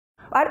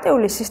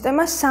პარტიული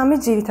სისტემა სამი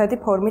ძირითადი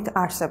ფორმით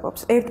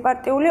არსებობს: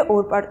 ერთპარტიული,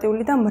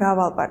 ორპარტიული და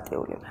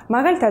მრავალპარტიული.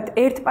 მაგალითად,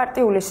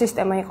 ერთპარტიული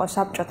სისტემა იყო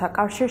საბჭოთა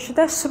კავშირში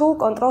და სრულ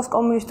კონტროლს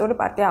კომუნისტური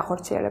პარტია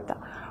ახორციელებდა.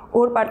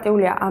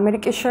 ორპარტიულია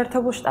ამერიკის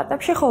შეერთებულ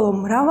შტატებში, ხოლო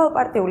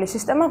მრავალპარტიული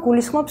სისტემა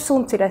გულისხმობს სულ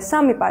მცირე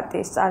სამი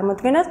პარტიის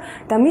წარმოდგენას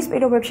და მის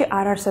პირობებში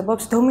არ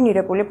არსებობს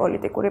დომინირებული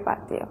პოლიტიკური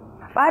პარტია.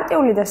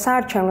 პარტიული და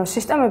საარჩევნო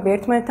სისტემები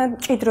ერთმანეთთან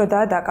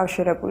მჭიდროდაა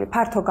დაკავშირებული.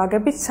 ფართო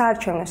გაგებით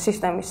საარჩევნო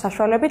სისტემის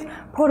საშუალებით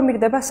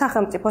ფორმირდება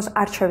სახელმწიფოს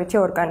არჩევითი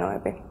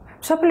ორგანოები.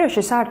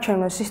 მსოფლიოში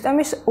საარჩევნო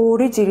სისტემის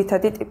ორი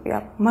ძირითადი ტიპია: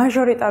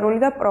 მაჟორიტარული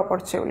და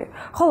პროპორციული.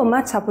 ხოლო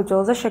მათ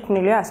საფუძველზე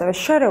შექმნილია ასევე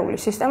შერეული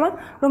სისტემა,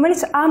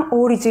 რომელიც ამ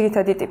ორი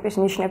ძირითადი ტიპის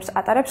ნიშნებს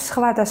ატარებს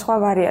სხვადასხვა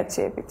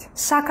ვარიაციებით.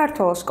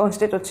 საქართველოს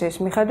კონსტიტუციის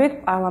მიხედვით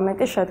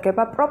პარლამენტი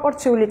შედგება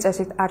პროპორციული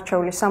წესით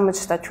არჩეული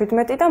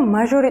 77 და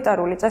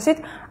მაჟორიტარული წესით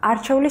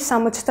არჩეული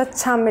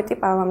 73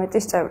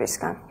 პარლამენტის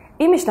წევრისგან.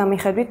 იმის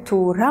მიხედვით თუ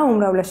რა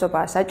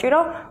უმრავლესობაა საჭირო,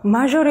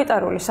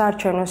 მაჟორიტარული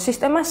საარჩევნო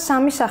სისტემა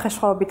სამი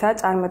სახესხვაობითაა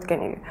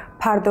წარმოდგენილი: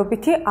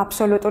 ფარდობითი,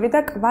 აბსოლუტური და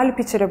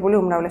კვალიფიცირებული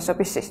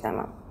უმრავლესობის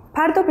სისტემა.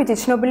 ფარდობითი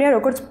ცნობილია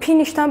როგორც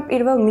ფინიშთან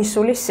პირველ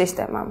მისულის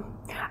სისტემა.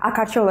 აქ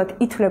არჩეულად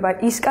ითვლება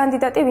ის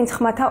კანდიდატი, ვინც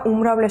ხმათა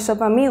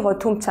უმრავლესობა მიიღო,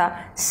 თუმცა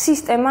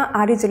სისტემა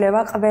არ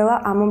იძლევა ყველა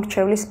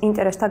ამომრჩევლის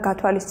ინტერესთა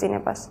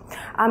გათვალისწინებას.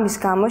 ამის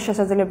გამო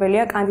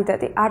შესაძლებელია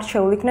კანდიდატი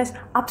არჩეულ იქნეს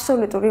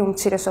აბსოლუტური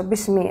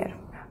უმცირესობის მიერ.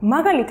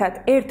 მაგალითად,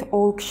 ერთ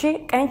ოლქში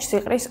კენჭს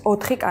იყრის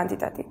 4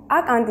 კანდიდატი. A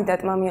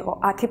კანდიდატმა მიიღო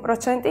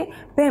 10%,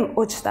 B-მ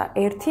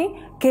 21,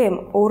 G-მ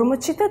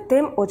 40 და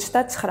D-მ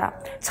 29.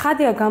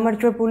 ცხადია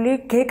გამარჯვებული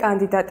G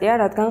კანდიდატია,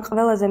 რადგან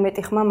ყველაზე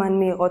მეტი ხმა მან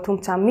მიიღო,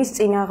 თუმცა მის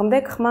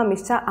წინააღმდეგ ხმა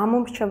მისცა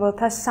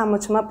ამომრჩეველთა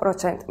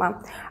 60%-მა.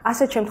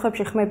 ასეთ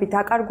შემთხვევებში ხმები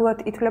დაკარგულად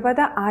ითვლება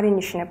და არ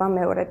ინიშნება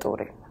მეორე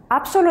ტური.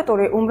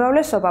 აბსოლუტური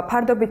უმრავლესობა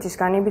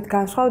ფარდობითისგან იმით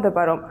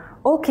განსხვავდება, რომ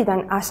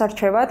ოლქიდან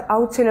ასარჩევად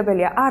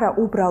აუცილებელია არა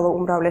უბრალო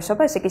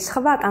უმრავლესობა, ესე იგი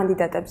სხვა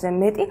კანდიდატებზე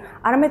მეტი,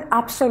 არამედ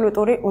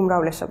აბსოლუტური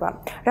უმრავლესობა,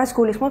 რაც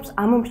გულისხმობს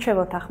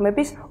ამომრჩეველთა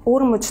ხმების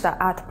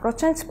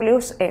 50%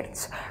 პლუს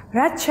 1-ს.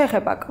 რაც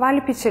შეეხება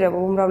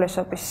კვალიფიცირებულ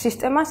უმრავლესობის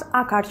სისტემას,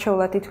 აქ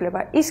არჩეულად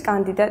ითვლება ის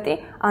კანდიდატი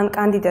ან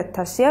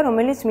კანდიდატთა სია,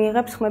 რომელიც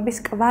მიიღებს ხმების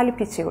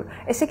კვალიფიციურ,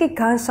 ესე იგი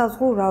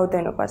განსაზღვრულ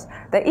რაოდენობას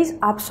და ის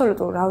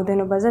აბსოლუტურ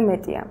რაოდენობაზე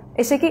მეტია.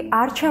 ესე იგი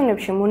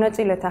არჩევნებში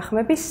მონაწილეთა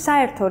ხმების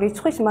საერთო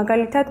რიცხვის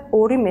მაგალითად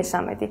 2/3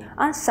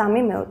 ან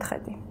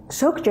 3/4.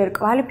 ზოგჯერ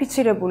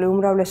კვალიფიცირებული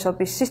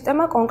უმრავლესობის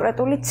სისტემა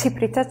კონკრეტული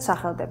ციფრითაც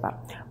სახელდება.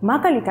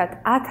 მაგალითად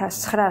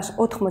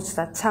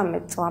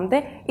 1993 წლამდე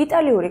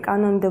იტალიური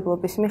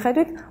კანონმდებლობის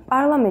მიხედვით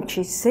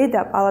პარლამენტში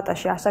ზედა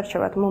პალატაში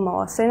ასარჩევად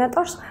მომავალ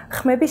სენატორს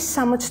ხმების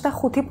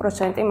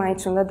 65%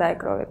 მაინც უნდა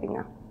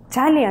დაეკროვებინა.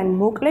 ძალიან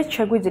მოკლედ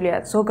შეგვიძლია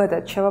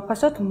ზოგადად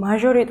შევაფასოთ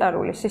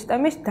მაჟორიტარული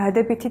სისტემის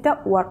დადებითი და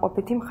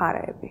უარყოფითი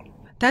მხარეები.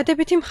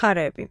 დადებითი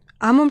მხარეები.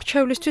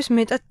 ამომრჩევლისთვის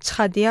მეტად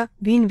ცხადია,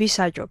 ვინ ვის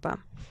აჯობა.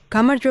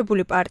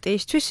 გამარჯვებული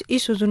პარტიისთვის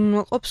ის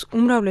უზრუნველყოფს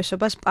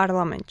უმრავლესობას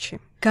პარლამენტში.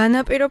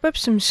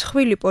 განაპირობებს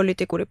მსხვილი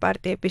პოლიტიკური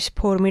პარტიების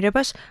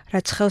ფორმირებას,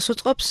 რაც ხელს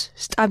უწყობს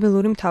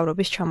სტაბილური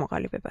მთავრობის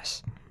ჩამოყალიბებას.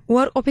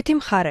 უარყოფითი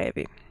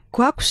მხარეები.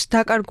 გვაქვს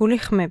დაკარგული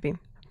ხმები.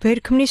 ვერ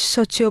ქმნის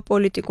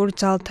სოციოპოლიტიკურ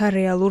ძალთა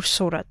რეალურ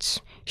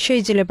სურათს.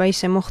 შეიძლება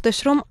ისე მოხდეს,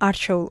 რომ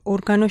არჩეულ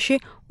ორგანოში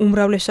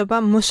უმრავლესობა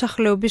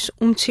მოსახლეობის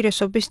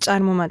უმცირესობის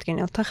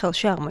წარმომადგენელთა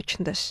ხელში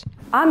აღმოჩნდეს.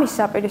 ამის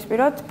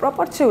საპირისპიროდ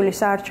პროპორციული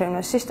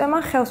საარჩევნო სისტემა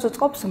ხელს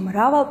უწყობს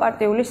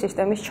მრავალპარტიული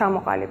სისტემის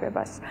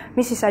ჩამოყალიბებას.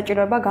 მისი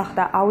საჭიროება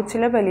გახდა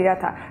აუცილებელი,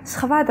 რათა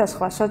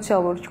სხვადასხვა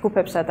სოციალურ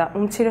ჯგუფებსა და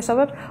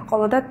უმცირესობებს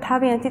ყოლოდათ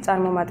თავიანთი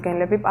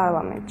წარმომადგენლები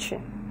პარლამენტში.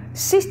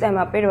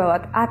 სისტემა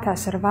პირველად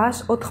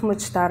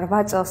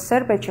 1888 წელს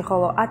სერბეთში,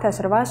 ხოლო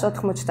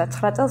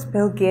 1889 წელს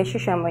ბელგიაში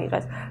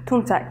შემოიღეს,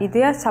 თუმცა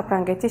იდეა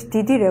საფრანგეთის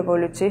დიდი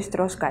რევოლუციის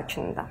დროს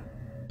გაჩნდა.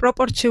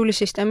 პროპორციული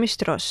სისტემის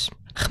დროს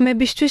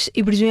ხმებისთვის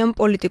იბრძვიან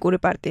პოლიტიკური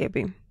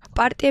პარტიები.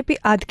 პარტიები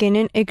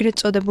ადგენენ ეგრეთ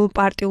წოდებულ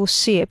პარტიულ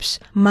სიებს,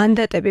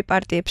 მანდატები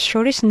პარტიებს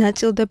შორის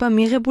ნაწილდება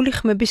მიღებული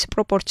ხმების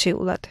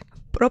პროპორციულად.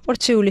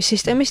 პროპორციული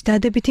სისტემის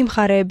დადებითი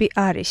მხარეები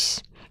არის: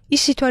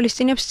 ის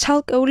ითვალისწინებს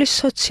ცალკეული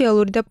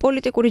სოციალური და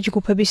პოლიტიკური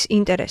ჯგუფების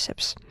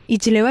ინტერესებს.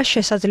 იძლევა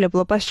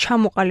შესაძლებლობას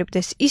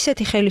ჩამოყალიბდეს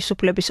ისეთი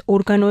ხელისუფლების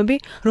ორგანოები,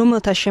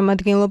 რომელთა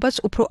შემადგენლობაც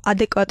უფრო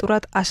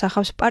ადეკვატურად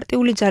ასახავს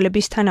პარტიული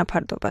ძალების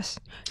თანაფარდობას.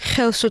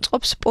 ხელს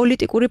უწყობს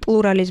პოლიტიკური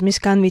პლურალიზმის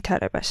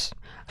განვითარებას.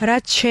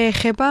 რაც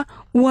შეეხება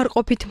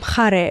უარყოფით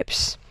მხარეებს,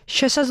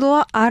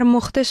 შესაძლოა არ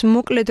მოხდეს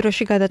მოკლე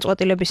დროში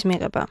გადაწყვეტილების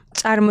მიღება.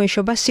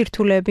 წარმოიშობა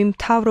სირთულეები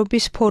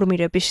მთავრობის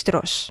ფორმირების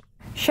დროს.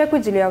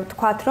 შეგვიძლია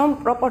ვთქვათ, რომ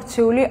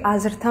პროპორციული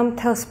აზრთა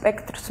მთელ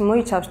სპექტრს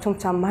მოიცავს,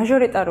 თუმცა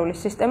მაჟორიტარული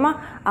სისტემა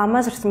ამ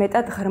აზრს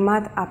მეტად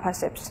ღრმად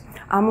აფასებს.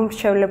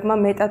 ამომრჩევლებმა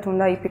მეტად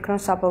უნდა იფიქრონ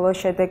საბოლოო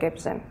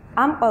შედეგებზე.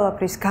 ამ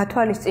ყველაფრის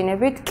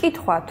გათვალისწინებით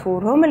კითხვა თუ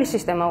რომელი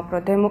სისტემა უფრო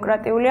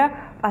დემოკრატიულია,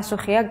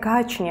 პასუხია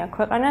გააჩნია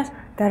ქვეყანას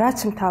და რაც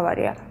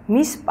მთავარია,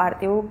 მის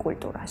პარტიულ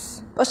კულტურას.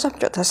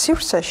 პოსტსაბჭოთა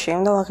სივრცეში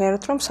უნდა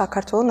ვაღიაროთ, რომ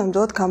საქართველო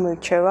ნამდვილად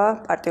გამოირჩევა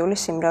პარტიული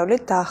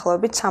სიმრავლით,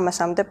 დაახლოებით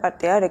 300-მდე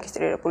პარტიაა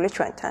რეგისტრირებული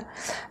ჩვენთან.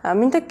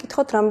 მინდა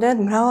გკითხოთ, რამდენად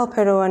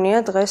მრავალფეროვანია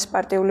დღეს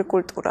პარტიული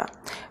კულტურა.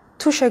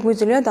 თუ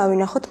შეგვიძლია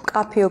დავინახოთ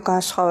მკაფიო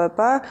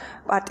განსხვავება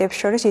პარტიებს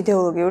შორის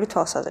იდეოლოგიური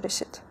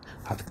თვალსაზრისით.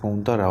 რა თქმა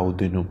უნდა,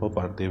 რაოდენობა,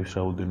 პარტიების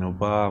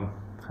რაოდენობა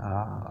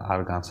არ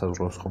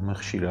განსაზღვრავს ხოლმე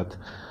ხშირად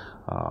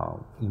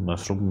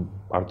იმას, რომ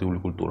პარტიული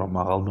კულტურა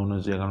მაღალ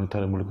დონეზეა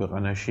განვითარებული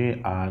ქვეყანაში,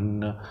 ან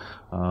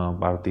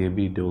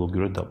პარტიები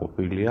იდეოლოგიურად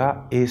დაყოფილია.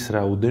 ეს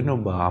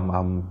რაოდენობა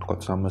ამ თქვა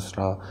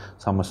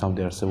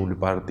 300-მდე არსებული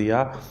პარტია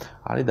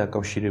არის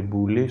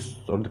დაკავშირებული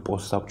სწორედ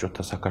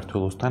პოსტსაბჭოთა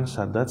საქართველოსთან,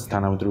 სადაც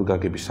თანამედროვე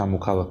გაგების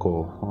სამოქალაქო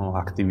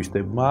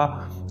აქტივისტებმა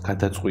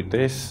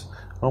გადაწყვიტეს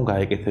რომ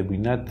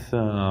გაეკეთებინათ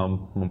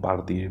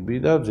პარტიები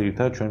და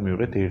ძირითადად ჩვენ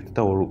მივიღეთ ერთ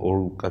და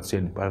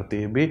ორკაციანი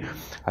პარტიები,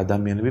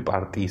 ადამიანები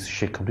პარტიის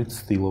შექმნით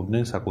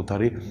ცდილობდნენ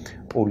საკუთარი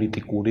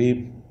პოლიტიკური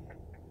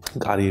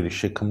კარიერის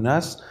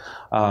შექმნას.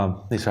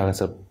 ეს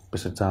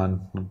რაღაცა ძალიან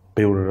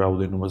ბევრ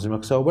რაოდენობაზე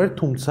მაქვს საუბარი,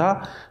 თუმცა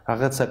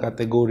რაღაცა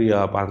კატეგორია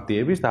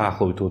პარტიების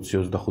დაახლოებით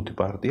 20-25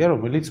 პარტია,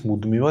 რომელიც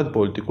მუდმივად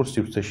პოლიტიკურ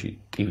სივრცეში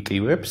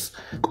ტივტივებს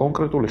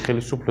კონკრეტული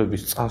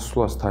ხელისუფლების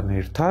წასვლასთან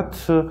ერთად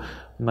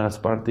რაღაც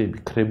პარტიები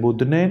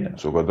ქრებოდნენ.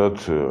 ზოგადად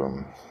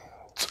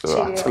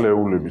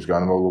წლეულების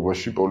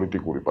განმავლობაში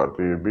პოლიტიკური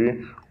პარტიები,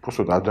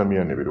 უბრალოდ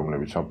ადამიანები,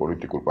 რომლებიც ამ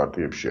პოლიტიკურ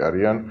პარტიებში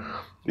არიან,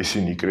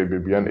 ისინი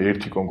იკრებებიან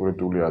ერთი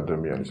კონკრეტული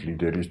ადამიანის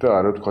ლიდერის და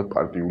არა თქვა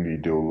პარტიული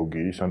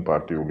იდეოლოგიის ან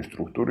პარტიული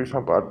სტრუქტურის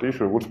ან პარტიის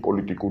როგორც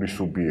პოლიტიკური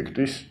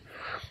სუბიექტის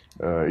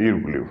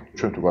ირგვლივ.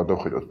 ჩვენ თუ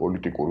გადავხედოთ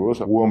პოლიტიკურ ველს,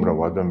 უამრავ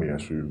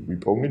ადამიანს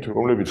ვიპოვნით,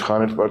 რომლებიც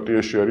ხან ერთ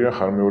პარტიაში არიან,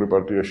 ხან მეორე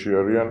პარტიაში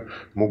არიან,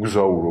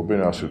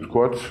 მოგზაურობენ, ასე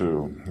ვთქვათ,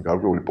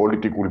 გარკვეული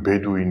პოლიტიკური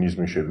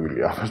ბედუინიზმი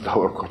შეგვიძლია ამას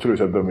დავარქვათ, რომ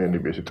ეს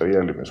ადამიანები ესე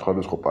ტრიალებენ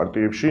სხვადასხვა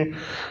პარტიებში,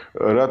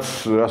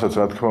 რასაც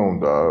რა თქმა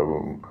უნდა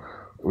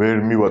ვერ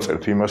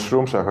მივაწერთ იმას,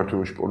 რომ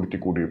საქართველოში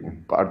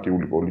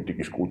პარტიული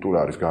პოლიტიკის კულტურა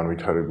არის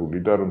განვითარებული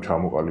და რომ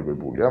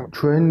ჩამოყალიბებულია.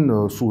 ჩვენ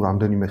სულ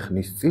რამდენიმე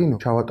ხნის წინ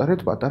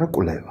ჩავატარეთ პატარა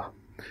კვლევა,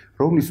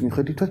 რომლის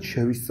მიხედვითაც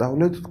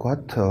შევისწავლეთ,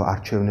 თქვათ,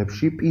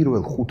 არჩევნებში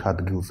პირველ 5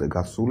 ადგილზე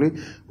გასული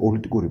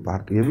პოლიტიკური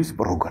პარტიების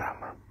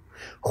პროგრამა.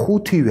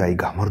 5-ვე აი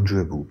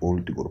გამარჯვებულ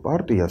პოლიტიკურ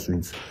პარტიას,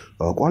 ვინც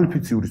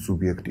კვალიფიციური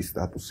სუბიექტის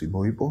სტატუსი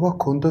მოიპოვა,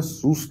 ჰქონდა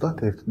ზუსტად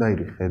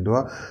ერთნაირი ხედვა,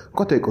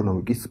 თქვათ,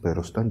 ეკონომიკის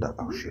სფეროსთან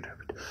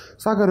დაკავშირებით.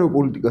 საგარეო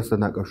პოლიტიკასთან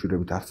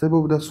დაკავშირებით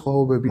არსებობდა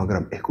სხვაობები,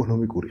 მაგრამ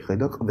ეკონომიკური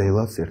ხედვა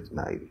ყველას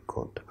ერთნაირი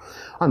ჰქონდა.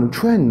 ანუ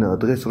ჩვენ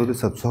დღეს,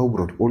 როდესაც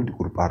ვსაუბრობთ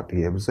პოლიტიკურ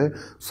პარტიებზე,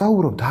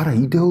 ვსაუბრობთ არა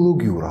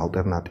იდეოლოგიურ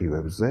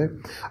ალტერნატივებზე,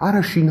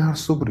 არა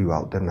შინაარსობრივ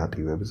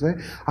ალტერნატივებზე,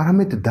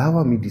 არამედ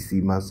დავამიდის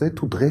იმაზე,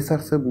 თუ დღეს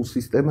არსებულ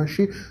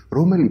სისტემაში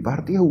რომელი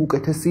პარტია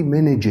უკეთესი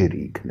მენეჯერი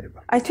იქნება.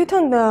 აი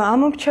თვითონ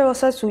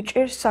ამომრჩეველსაც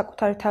უჭირს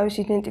საკუთარი თავის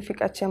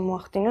იდენტიფიკაცია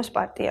მოახდინოს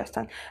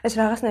პარტიასთან. ეს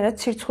რაღაცნაირად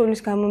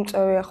ცირცხვილის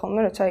გამომწვევია ხოლმე,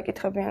 როცა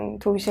იკითხებიან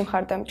თუ ვისი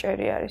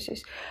მხარდამჭერი არის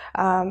ის.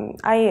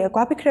 აი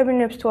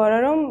გვაფიქრებინებს თუ არა,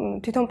 რომ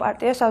თვითონ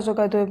პარტია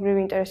საზოგადოებრივი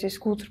ინტერესის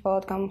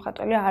გულწრფელად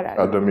გამომხატველი არ არის.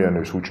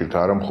 ადამიანებს უჭირთ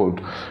არა მხოლოდ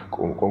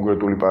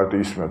კონკრეტული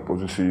პარტიის მიმართ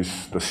პოზიციის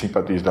და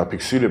სიმპათიის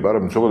დაფიქსირება,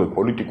 არამედ ზოგადად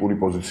პოლიტიკური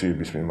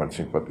პოზიციების მიმართ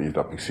სიმპათიის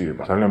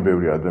დაფიქსირება. ძალიან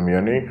ბევრი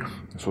ადამიანი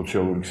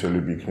სოციალური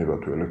ქსელები იქნება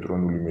თუ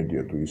ელექტრონული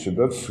მედია თუ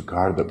ისედაც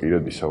გარდა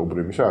პირადი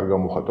საუბრებისა არ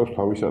გამოხატავს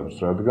თავის აზრს,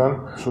 რადგან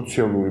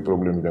სოციალური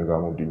პრობლემიდან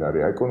გამომდინარე,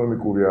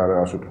 ეკონომიკური არა,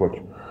 ასე ვთქვათ,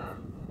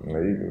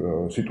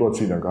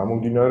 სიტუაციიდან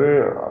გამომდინარე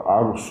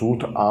არ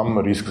ვსურთ ამ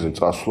რისკზე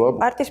წასვლა.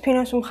 პარტიის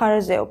ფინანსურ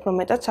მხარეზე უფრო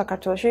მეტად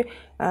საქართველოში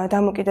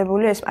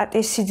დამოკიდებული ეს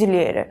პარტიის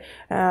სიძლიერე.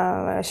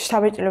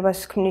 შთაბეჭდილებას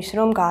ქმნის,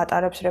 რომ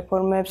გაატარებს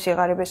რეფორმებს,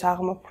 სიღარიბეს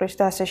აღმოფხვრის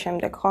და ასე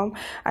შემდეგ, ხომ?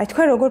 აი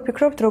თქვენ როგორ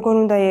ფიქრობთ,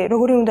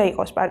 როგორი უნდა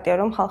იყოს პარტია,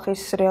 რომ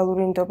ხალხის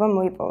რეალური ნდობა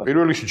მოიპოვოს?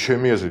 პირველ რიგში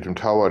ჩემი აზრით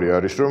მთავარი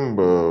არის, რომ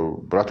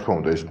რა თქმა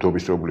უნდა ეს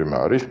ნდობის პრობლემა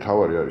არის,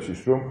 მთავარი არის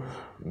ის, რომ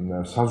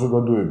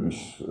საზოგადოების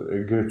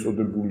ეგრეთ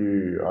წოდებული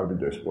არ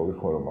მინდა ეს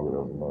პრობლემა,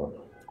 მაგრამ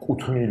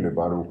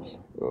კუთვნილება, რომ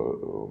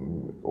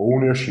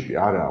ownership-ი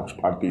არ აქვს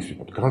პარტიის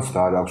მიმართ, განცდა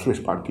არ აქვს, რომ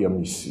ეს პარტია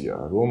მისია,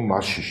 რომ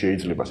მასში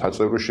შეიძლება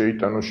საწევრო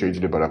შეიტანოს,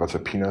 შეიძლება რაღაცა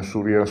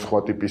ფინანსური ან სხვა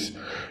ტიპის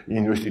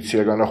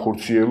ინვესტიცია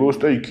განახორციელოს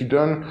და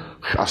იქიდან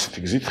ასეთი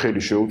გზით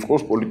ხელი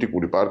შეუწყოს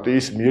პოლიტიკური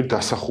პარტიის მიერ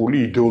დასახული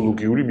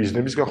იდეოლოგიური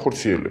მიზნების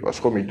განხორციელებას.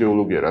 ხომ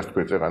იდეოლოგია, რაც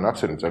თქვენ წეგან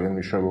ახსენეთ, ძალიან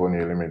მნიშვნელოვანი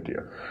ელემენტია,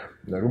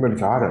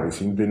 რომელიც არ არის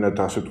იმდენად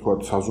ასე ვთქვათ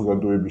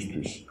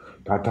საზოგადოებისთვის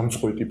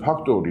გადამწყვეტი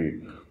ფაქტორი,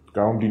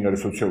 გამომდინარე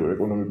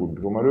სოციალურ-ეკონომიკური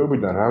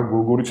მდგომარეობიდან,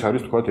 როგორიც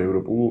არის თქვათ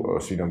ევროპულ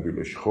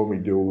სინამდვილეში, ხომ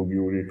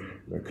იდეოლოგიური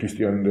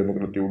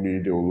ქრისტიან-დემოკრატიული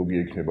იდეოლოგია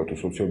იქნება თუ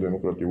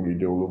სოციალ-დემოკრატიული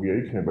იდეოლოგია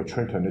იქნება,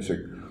 ჩვენთან ესე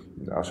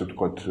ასე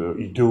ვთქვათ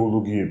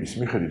იდეოლოგიების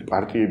მიხედვით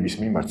პარტიების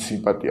მიმართ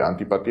სიმპათია,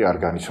 ანტიპათია არ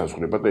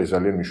განისაზღვრება და ეს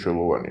ძალიან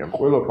მნიშვნელოვანია.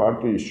 ყველა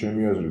პარტიის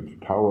ჩემი აზრით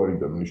მთავარი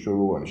და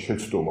მნიშვნელოვანი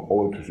შეცდომა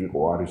ყოველთვის იყო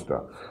არის და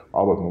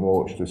ალბათ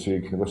მომავალში ესე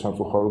იქნება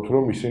სამწუხაროდ,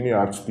 რომ ისინი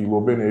არ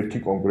ცდილობენ ერთი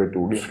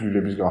კონკრეტული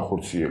ცვლილების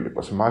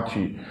განხორციელებას.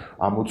 მათი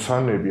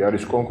ამოცანები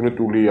არის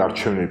კონკრეტული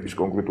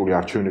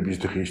არჩევნების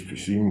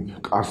დღისთვის, იმ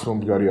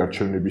კანონმდაბლი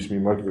არჩევნების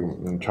მიმართ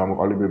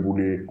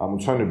ჩამოყალიბებული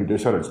ამოცანები და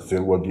ეს არის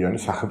ძელვადიანი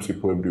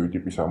სახელმწიფოებრივი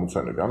ტიპის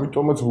ამოცანები.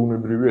 ამიტომაც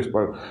ბუნებრივია ეს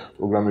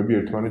პროგრამები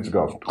ერთმანეთს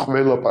გავს.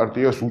 ყველა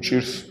პარტიას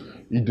უჭირს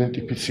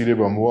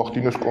იდენტიფიცირება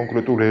მოახდინოს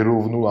კონკრეტულ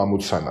ეროვნულ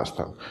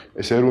ამოცანასთან.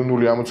 ეს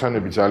ეროვნული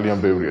ამოცანები ძალიან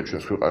ბევრია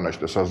ჩვენს ქვეყანაში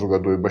და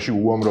საზოგადოებაში,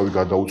 უამრავი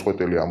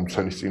გადაუწყვეტელი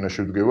ამოცანის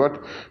წინაშე ვდგევართ,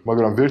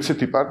 მაგრამ ვერც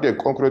ერთი პარტია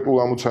კონკრეტულ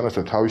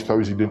ამოცანასთან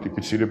თავის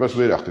იდენტიფიცირებას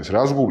ვერ ახდენს.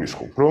 რას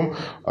გულისხმობ, რომ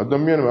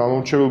ადამიანმა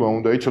ამომრჩეველმა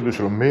უნდა იცოდეს,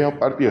 რომ მე ამ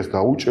პარტიას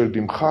დაუჭერდი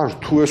მხარს,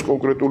 თუ ეს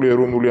კონკრეტული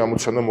ეროვნული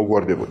ამოცანა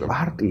მოგვარდებოდა.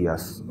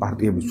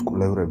 პარტიების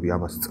კვლევრები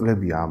ამას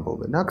წლებია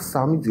ამბობენ. აქ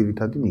სამი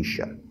ძირითადი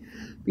ნიშანი.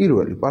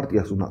 პირველი,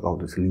 პარტიას უნდა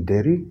ყავდეს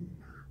ლიდერი,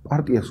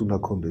 პარტიას უნდა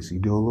ქონდეს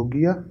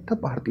იდეოლოგია და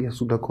პარტიას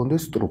უნდა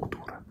ქონდეს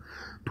სტრუქტურა.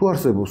 თუ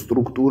არსებობს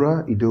სტრუქტურა,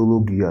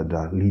 იდეოლოგია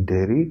და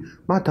ლიდერი,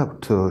 მათ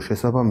აქვთ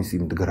შესაბამისი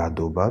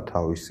მდგრადობა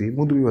თავისი,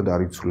 მუდმივად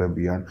არ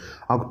იცვლებიან,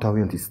 აქვთ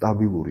თავიანთი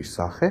სტაბილური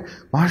სახე,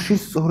 მაშინ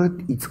სწორედ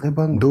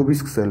იწყება ნდობის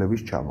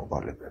ქსელების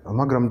ჩამოყალიბება.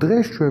 მაგრამ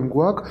დღეს ჩვენ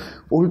გვაქვს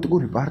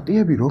პოლიტიკური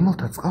პარტიები,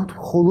 რომელთაც ყავთ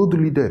მხოლოდ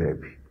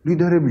ლიდერები.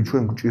 ლიდერები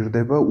ჩვენ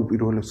გვჭირდება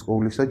უპირველეს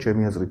ყოვლისა,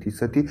 ჩემი აზრით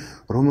ისეთი,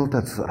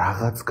 რომელთაც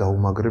რაღაც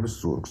გაუმაგრებს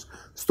ზურგს,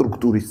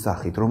 სტრუქტურის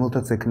სახით,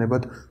 რომელთაც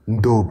ექნებათ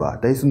ნდობა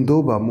და ეს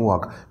ნდობა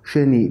მოაქვს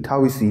შენი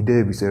თავისი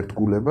იდეების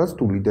ერთგულებას,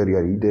 თუ ლიდერი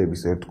არის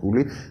იდეების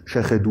ერთგული,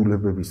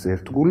 შეხედულებების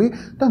ერთგული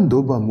და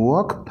ნდობა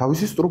მოაქვს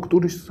თავისი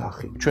სტრუქტურის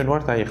სახით. ჩვენ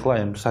ვართ აი ახლა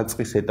ამ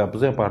საწყის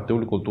ეტაპზე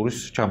პარტიული კულტურის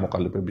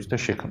ჩამოყალიბების და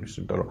შექმნის,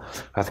 იმიტომ რომ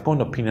რა თქმა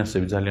უნდა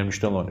ფინანსები ძალიან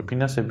მნიშვნელოვანია.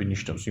 ფინანსები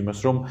ნიშნავს იმას,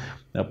 რომ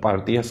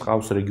პარტიას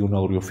ყავს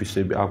რეგიონალური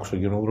ოფისები, აქვს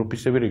რეგიონალური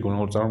ოფისები,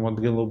 რეგიონალური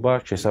წარმომადგენლობა,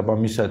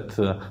 შესაბამისად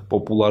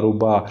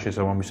პოპულარობა,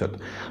 შესაბამისად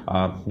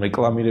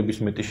რეკლამირების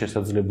მეტი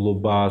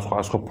შესაძლებლობა,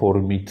 სხვა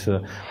ფორმით.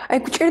 აი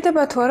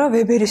გვჭირდება თუ არა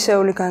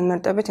ვებერისეული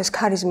განმარტებით ეს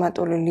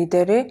ქარიზმატული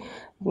ლიდერი,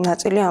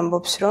 ნაწილი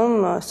ამბობს, რომ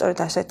სწორედ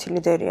ასეთი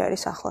ლიდერი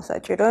არის ახლა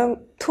საჭირო.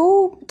 თუ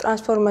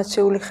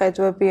ტრანსფორმაციული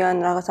ხედვები ან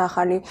რაღაც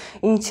ახალი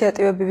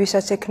ინიციატივები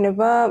ვისაც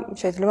ექნება,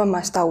 შეიძლება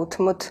მას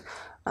დაუთმოთ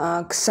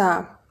გზა.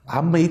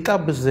 ამ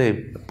ეტაპზე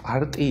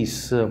პარტიის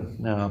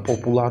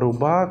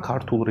პოპულარობა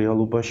ქართულ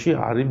რეალობაში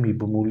არის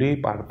მიბმული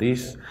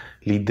პარტიის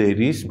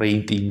ლიდერის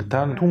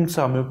რეიტინგთან,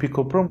 თუმცა მე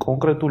ვფიქრობ, რომ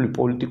კონკრეტული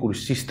პოლიტიკური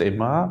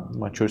სისტემა,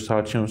 მათ შორის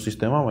საარჩევნო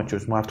სისტემა, მათ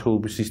შორის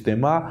მმართველობის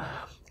სისტემა,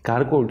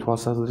 გარკვეული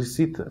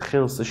თვალსაზრისით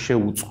ხელს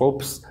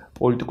შეუწყობს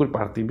პოლიტიკური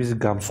პარტიების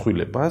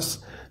გამსხვილებას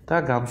და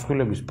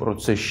გამსხვილების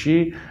პროცესში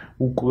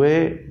უკვე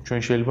ჩვენ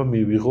შეიძლება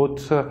მივიღოთ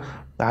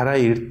არა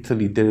ერთ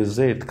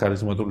ლიდერზე, ერთ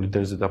ქარიზმატულ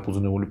ლიდერზე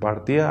დაფუძნებული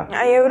პარტია.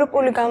 აი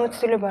ევროპული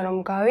გამოცდილება რომ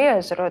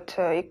გავიაზროთ,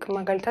 იქ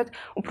მაგალითად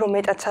უფრო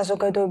მეტად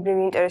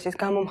საზოგადოებრივი ინტერესის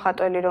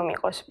გამომხატველი რომ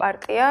იყოს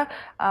პარტია,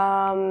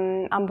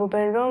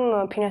 ამბობენ რომ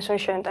ფინანსური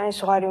შენატანის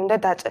ზღვარი უნდა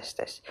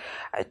დაწესდეს.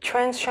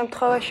 ჩვენს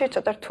შემთხვევაში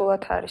ცოტა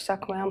რთულად არის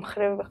საქმე ამ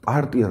მხრივ.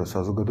 პარტია რომ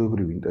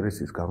საზოგადოებრივი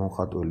ინტერესის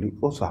გამომხატველი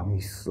იყოს,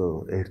 ამის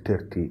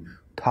ერთ-ერთი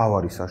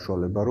მთავარი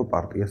საშუალება რომ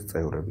პარტიას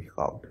წევრები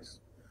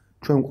ჰყავდეს.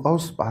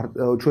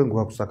 ჩვენ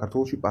გვაქვს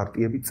საქართველოში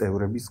პარტიები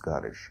წევრების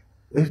გარეშე.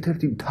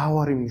 ერთ-ერთი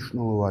მთავარი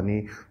მნიშვნელოვანი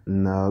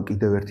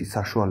კიდევ ერთი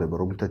საშუალება,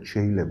 რომელთაც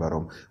შეიძლება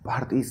რომ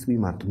პარტიის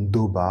მიმართ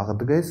ნდობა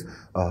აღდგეს,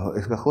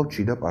 ეს გახლავთ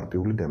შიდა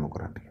პარტიული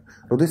დემოკრატია.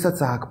 როდესაც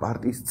აქ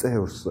პარტიის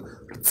წევრს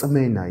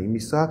რწმენა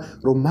იმისა,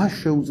 რომ მას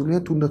შეუძლია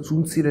თუნდაც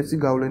უმცირესი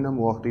გავლენა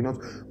მოახდინოს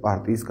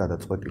პარტიის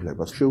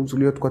გადაწყვეტილებას.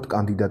 შეუძლია თქვათ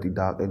კანდიდატი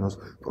დააყენოს,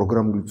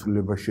 პროგრამული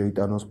ცვლილება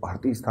შეიტანოს,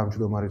 პარტიის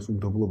თავმჯდომარის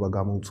უნდობლობა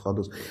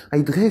გამოუცხადოს.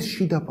 აი დღეს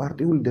შიდა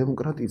პარტიული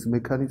დემოკრატიის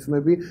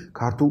მექანიზმები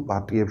ქართულ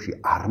პარტიებში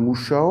არ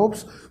მუშაობს,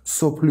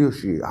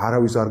 სოფლიოში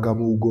არავის არ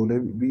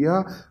გამოუგონებია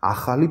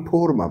ახალი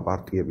ფორმა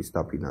პარტიების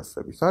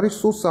დაფინანსების. არის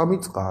სულ სამი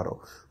წყარო: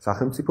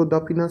 სახელმწიფო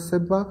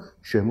დაფინანსება,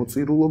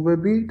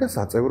 შემოწირულობები და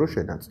საწევრო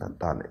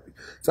შენაწყვეტები.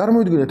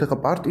 წარმოიდგინეთ, ახლა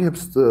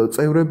პარტიებს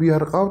წევრები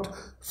არ ყავთ,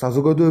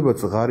 საზოგადოებაც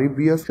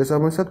ღარიბია,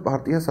 შესაბამისად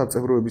პარტია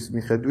საწევროების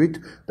მიხედვით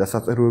და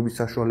საწევროების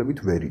საშუალებით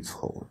ვერ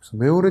იცხოვებს.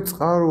 მეორე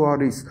წყარო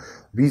არის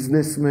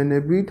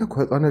ბიზნესმენები და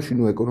ქვეყანაში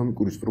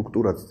ეკონომიკური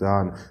სტრუქტურაც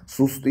ძალიან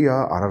სუსტია,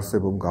 არ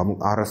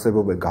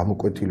არსებობენ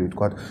გამოკვეთილი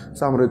თქვათ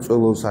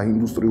სამრეწველო,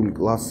 საინდუსტრიული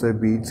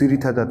კლასები,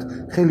 ძირითადად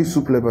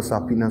ხელისუფლებას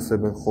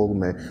აფინანსებენ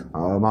ხოლმე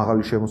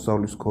მაღალი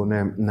შემოსავლის მქონე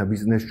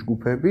ბიზნეს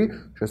ჯგუფები,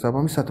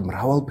 შესაბამისად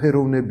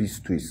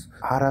მრავალფეროვნებისთვის,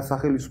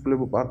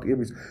 არასახელისუფლებო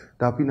პარტიების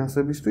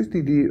დაფინანსებისთვის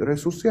დიდი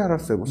რესურსი არ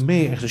არსებობს.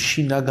 მე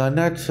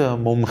შინაგანად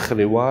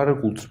მომხრე ვარ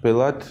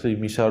გულწრფელად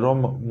იმისა, რომ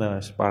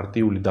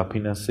პარტიული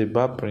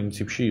დაფინანსება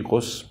პრინციპში იყოს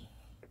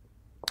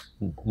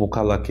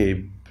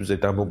მოქალაქეებზე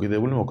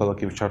დამოკიდებული,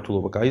 მოქალაქეების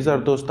ჩართულობა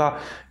გაიზარდოს და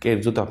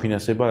კერძო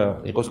დაფინანსება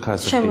იყოს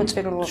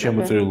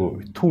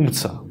შემოწირულობებით.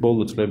 თუმცა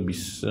ბოლო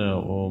წლების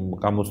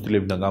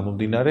გამოცდილებიდან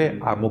გამომდინარე,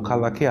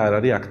 მოქალაქე არ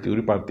არის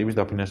აქტიური პარტიების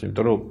დაფინანსება,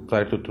 იმიტომ რომ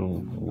საერთოდ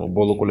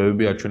ბოლო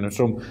კვლევები აჩვენებს,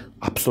 რომ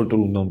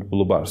აბსოლუტური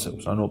უნდობლობა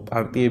არსებობს. ანუ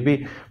პარტიები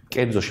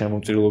კერძო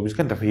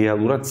შემოწირულობისგან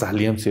რეალურად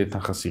ძალიან მცირე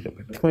თანხას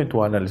იღებენ. თქვენ თუ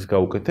ანალიზს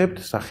გაუკეთებთ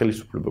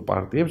სახელმწიფო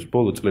პარტიებს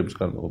ბოლო წლების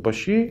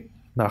განმავლობაში,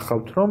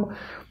 ნახავთ, რომ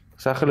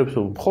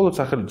მხოლოდ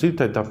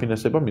ძირითადი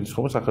დაფინანსება მიდის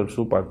ხოლმე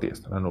სახელმწიფო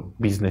პარტიასთან, ანუ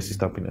ბიზნესის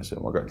დაფინანსება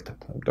მაგალითად.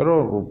 იმიტომ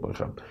რომ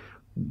ხა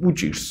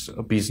უჭირს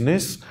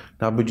ბიზნესს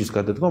ნაბიჯის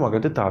გადადგმა,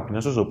 მაგალითად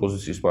დააფინანსოს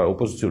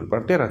ოპოზიციური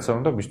პარტია, რაც არ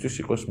უნდა მისთვის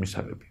იყოს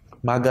მისაღები.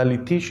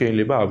 მაგალითი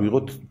შეიძლება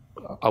ავიღოთ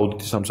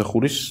აუდიტის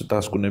სამსახურის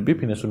დასკვნები,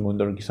 ფინანსური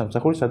მონიტორინგის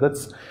სამსახური, სადაც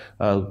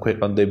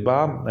ქვეყნდება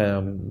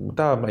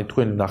და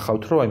თქვენ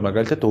ნახავთ, რომ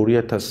მაგალითად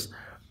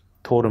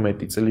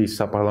 2012 წლის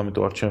საპარლამენტო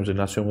არჩევნებზე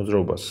ნაციონალურ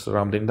მოძრაობას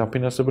რამდენი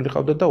დაფინანსებელი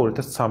ყავდა და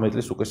 2013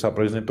 წლის უკვე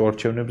საპრეზიდენტო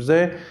არჩევნებზე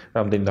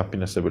რამდენი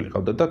დაფინანსებელი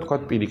ყავდა და თქვა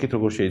პირიქით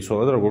როგორ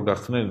შეიცვალა და როგორ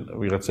გახდნენ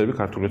ვიღაცები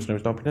ქართული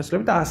ოცნების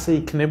დაფინანსებლები და ასე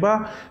იქნება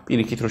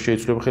პირიქით რომ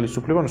შეიცვლება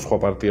ხელისუფლება, ანუ სხვა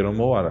პარტია რომ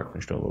არა აქვს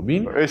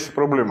მნიშვნელობა. ეს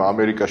პრობლემა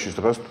ამერიკაში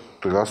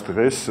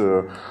დღეს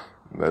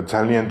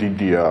ძალიან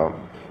დიდია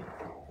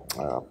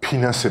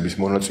ფინანსების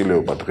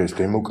მონაწილეობა დღეს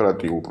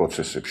დემოკრატიულ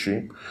პროცესებში.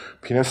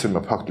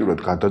 ფინანსებმა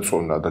ფაქტიურად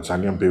გადაწონა და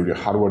ძალიან ბევრი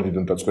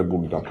ჰარვარდიდან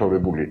დაწყებული და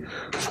მთავრებული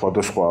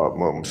სხვადასხვა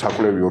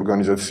საკვლევი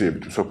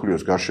ორგანიზაციებით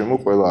მსოფლიოს გარშემო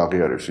ყველა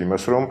აღიარებს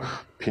იმას, რომ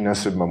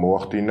ფინანსებმა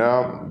მოახდინა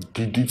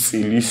დიდი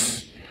წილის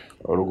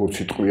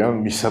როგორც იტყვიან,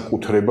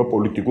 მისაკუთრება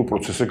პოლიტიკურ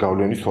პროცესზე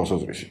გავლენის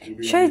თვალსაზრისით.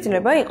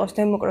 შეიძლება იყოს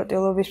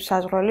დემოკრატიულობის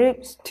საზღვრელი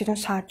თვითონ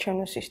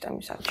საარჩევნო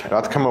სისტემის არჩევნები. რა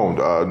თქმა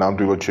უნდა,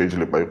 ნამდვილად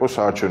შეიძლება იყოს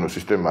საარჩევნო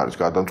სისტემა არის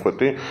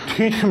გადამწყვეტი.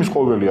 თითქმის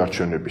ყოველი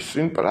არჩევნების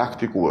წინ,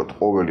 პრაქტიკულად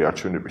ყოველი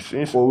არჩევნების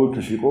წინ,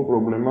 ყოველთვის იყო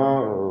პრობლემა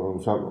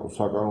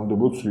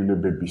საკანონმდებლო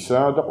ცვლილებებისა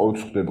და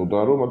ყოველთვის ხდებოდა,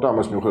 რომ და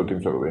ამას მიუხედავად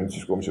იმისა, რომ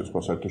ვენეციის კომისია სხვა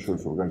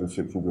საერთაშორისო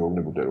ორგანიზაციებს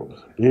უგეუბნებოდა, რომ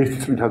ერთი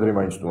წლით ადრე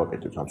მაინც თუ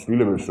აკეთებს ამ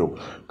ცვლილებებს, რომ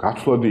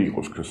გათვლადი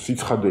იყოს,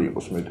 სიცხადე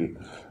იყოს მეტი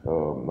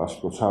ასე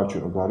ვთქვათ,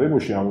 საარჩევნო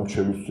გარემოში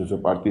ამორჩევლისთვის და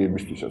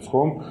პარტიებისთვისაც,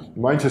 ხომ?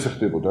 მაინც ესე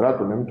ხდებოდა,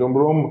 რატომ? იმიტომ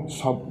რომ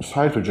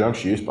საერთო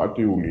ჯამში ეს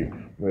პარტიული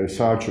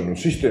საარჩევნო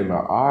სისტემა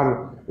არ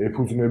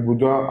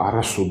ეფუძნებოდა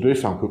არასოდეს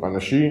ამ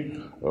ქვეყანაში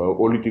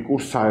პოლიტიკურ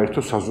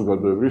საერთო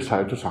საზოგადოებრივ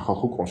საერთო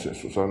სახალხო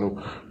კონსენსუსს. ანუ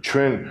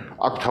ჩვენ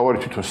აქ თავარი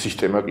თვითონ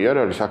სისტემა კი არ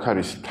არის, აქ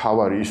არის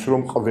თავარი ის,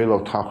 რომ ყველა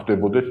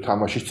თანხმდებოდეთ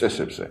თამაშის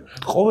წესებზე.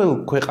 ყოველ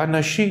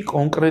ქვეყანაში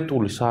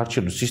კონკრეტული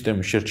საარჩევნო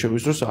სისტემის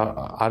შერჩევის დროს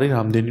არის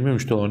რამდენიმე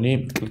მნიშვნელოვანი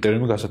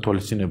კრიტერიუმი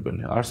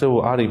გასათვალისწინებელი.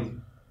 არის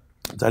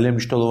ძალიან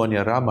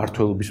მნიშვნელოვანია რა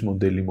მართლობის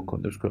მოდელი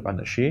მოქონდეს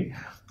ქვეყანაში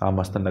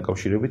ამასთან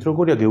დაკავშირებით,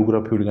 როგორია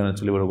გეოგრაფიული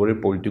განაწილება, როგორია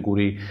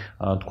პოლიტიკური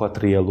თქვათ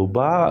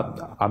რეალობა,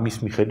 ამის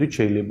მიხედვით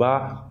შეიძლება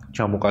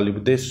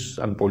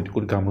ჩამოყალიბდეს ან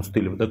პოლიტიკური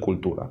გამოცდილება და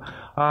კულტურა.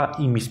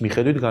 იმის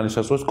მიხედვით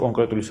განისაზღვროს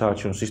კონკრეტული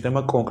საარჩევნო სისტემა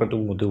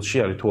კონკრეტულ მოდელში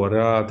არის თუ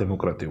არა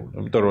დემოკრატიული.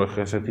 იმიტომ რომ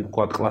ახლა ესეთი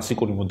თქვათ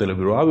კლასიკური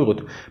მოდელები რო ავიღოთ,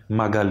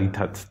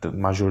 მაგალითად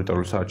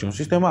მაჟორიტარული საარჩევნო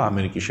სისტემა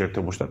ამერიკის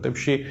შეერთებულ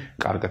შტატებში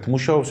კარგად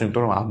მუშაობს,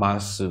 იმიტომ რომ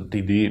ამას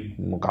დიდი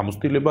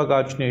გამოცდილება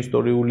გააჩნია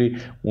ისტორიული,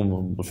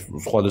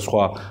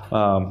 სხვადასხვა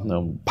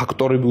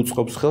ფაქტორები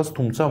უწყობს ხელს,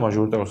 თუმცა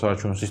მაჟორიტარული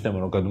საარჩევნო სისტემა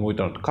რომ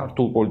გადმოვიტანოთ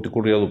ქართულ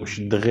პოლიტიკურ რეალობაში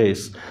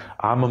დღეს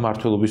ამ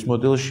მართლობის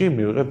მოდელში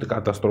მივიღებთ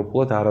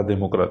კატასტროფულად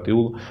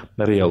არადემოკრატიულ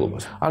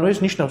რეალობას. ანუ ეს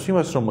ნიშნავს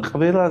იმას, რომ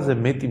ყველაზე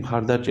მეტი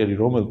მხარდაჭერი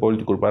რომელ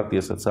პოლიტიკურ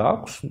პარტიასაც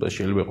აქვს, და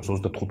შეიძლება იყოს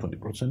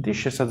 35%,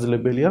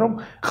 შესაძლებელია რომ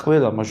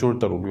ყველა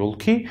მაჟორიტარული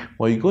ოლქი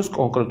მოიგოს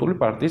კონკრეტული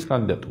პარტიის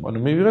კანდიდატობა. ანუ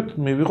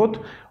მივიღოთ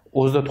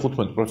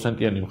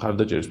 35%-იანი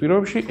მხარდაჭერის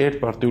პირობებში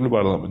ერთპარტიული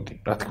პარლამენტი.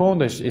 რა თქმა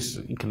უნდა, ეს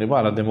იქნება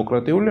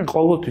არადემოკრატიული.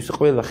 ყოველთვის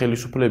ყველა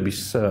ხელისუფლების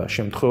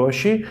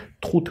შემთხვევაში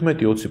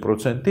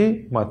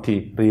 15-20% მათი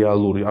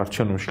რეალური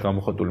არჩევნებში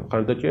გამოხატული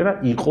მხარდაჭერა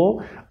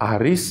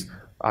არის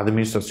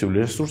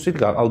ადმინისტრაციული რესურსით,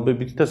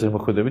 ალბებით და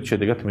ზემოქმედებით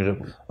შედეგად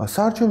მიღებული.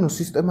 საარჩევნო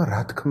სისტემა,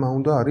 რა თქმა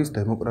უნდა, არის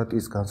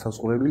დემოკრატიის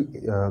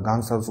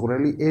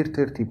განსაზღვრელი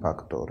ერთ-ერთი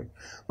ფაქტორი,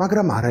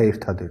 მაგრამ არა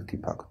ერთადერთი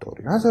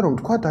ფაქტორი. ასე რომ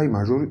თქვა, აი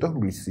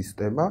მაჟორიტარული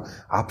სისტემა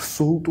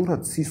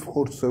აბსოლუტურად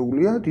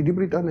სისხლხორცეულია დიდი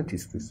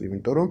ბრიტანეთისთვის,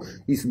 იმიტომ რომ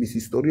ის მის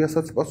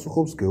ისტორიასაც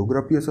პასუხობს,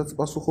 გეოგრაფიასაც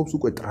პასუხობს,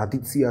 უკვე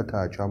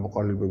ტრადიციათაა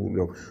ჩამოყალიბებული,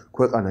 რომ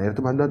ქვეყანა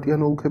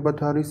ერთმანდატიან ოლქებად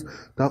არის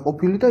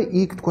დაყოფილი და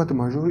იქ თქვა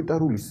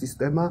მაჟორიტარული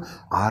სისტემა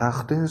არ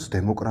ახდენს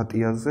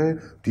დემოკრატიაზე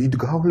დიდ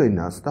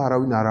გავლენას და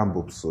არავინ არ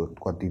ამბობს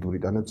თქვა დიდ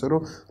ბრიტანეთზე,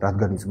 რომ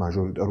რადგან ის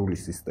მაჟორიტარული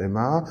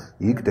სისტემაა,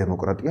 იქ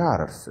დემოკრატია არ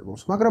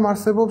არსებობს. მაგრამ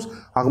არსებობს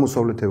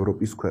აღმოსავლეთ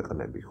ევროპის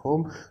ქვეყნები,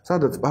 ხომ?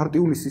 სადაც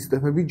პარტიული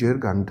სისტემები ჯერ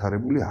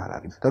განვითარებული არ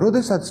არის. და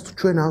როდესაც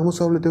ჩვენ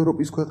აღმოსავლეთ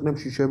ევროპის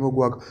ქვეყნებში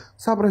შემოგვაქვს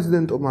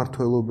საპრეზიდენტო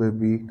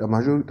მმართველობები და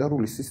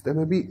მაჟორიტარული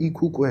სისტემები, იქ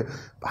უკვე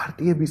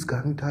პარტიების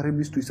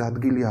განვითარებისთვის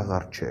ადგილი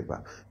აღარ რჩება.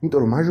 იმიტომ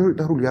რომ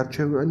მაჟორიტარული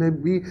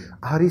არჩევნები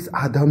არის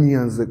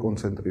ადამიანზე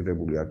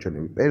კონცენტრირებული არჩევნები.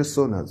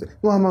 პერსონაზე.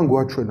 ამან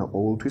გვაჩვენა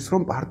ყოველთვის,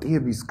 რომ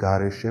პარტიების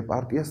გარეშე,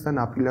 პარტიასთან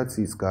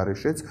აფილიაციის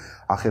გარეშეც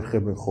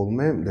ახერხებენ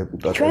ხოლმე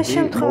დეპუტატები. ჩვენ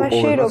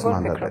შემთხვევაში როგორ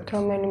ფიქრობთ,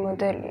 რომელი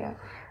მოდელია?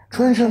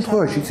 ჩვენ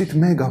შემთხვევაში იცით,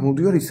 მე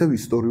გამოდივარ ისევ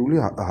ისტორიული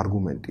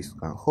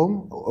არგუმენტისგან, ხომ?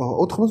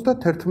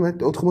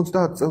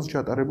 90 წელს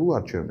ჩატარებულ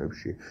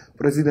არჩევნებში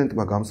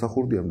პრეზიდენტმა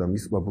გამსახურდიამ და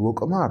მისმა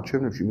ბლოკმა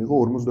არჩევნებში მიიღო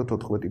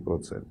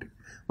 54%.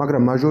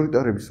 მაგრამ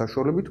მაჟორიტარების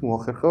საშუალებით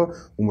მოახერხა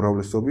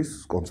უმრავლესობის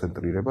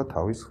კონცენტრირება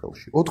თავის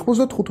ხელში.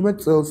 95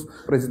 წელს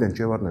პრეზიდენტ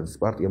ჯევარდნაძის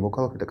პარტია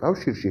მოქალაქეთა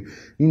კავშირში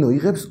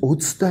იღებს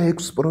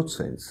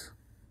 26%-ს.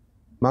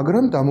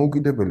 მაგრამ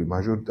დამოუკიდებელი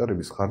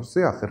მაჟორიტარების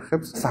ხარჯზე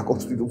ახერხებს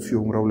საკონსტიტუციო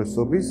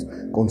უმრავლესობის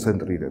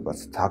კონცენტრირებას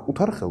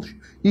საკუთარ ხელში.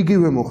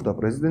 იგივე მოხდა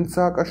პრეზიდენტ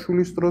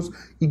სააკაშვილის დროს,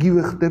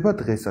 იგივე ხდება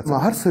დღესაც.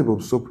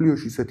 არსებობს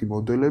სოფლიოში ისეთი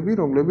მოდელები,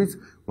 რომლებიც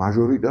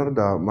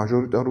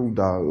მაჟორიტარულ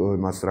და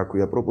მას რა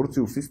ქვია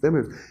პროპორციულ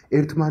სისტემებს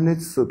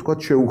ერთმანეთს თქვა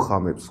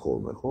შეუხამებს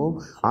ხოლმე, ხო?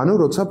 ანუ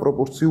როცა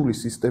პროპორციული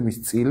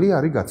სისტემის წილი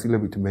არის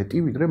გაცილებით მეტი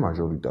ვიდრე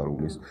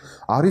მაჟორიტარულის.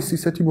 არის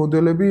ისეთი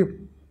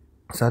მოდელები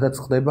სადაც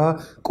ხდება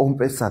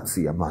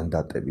კომპენსაცია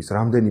მანდატების,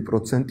 რამდენი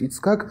პროცენტიც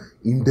გაქვს,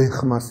 იმდენ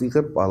ხმას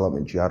იღებ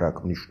პარლამენტში, არ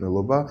აქვს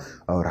მნიშვნელობა,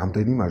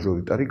 რამდენი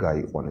მაჟორიტარი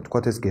გაიყვანე.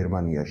 თქვათ ეს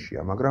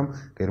გერმანიაშია, მაგრამ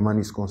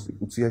გერმანიის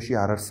კონსტიტუციაში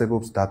არ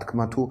არსებობს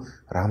დათქმა თუ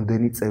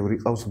რამდენი წევრი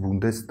ყავს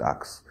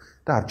ბუნდესტაგს.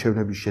 და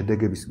არჩევნების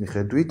შედეგების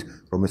მიხედვით,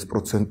 რომ ეს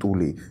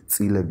პროცენტული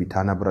წილები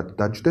თანაბრად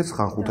დაჯდეს,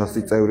 ხან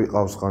 500 წევრი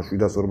ყავს, ხან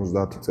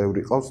 750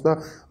 წევრი ყავს და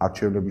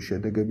არჩევნების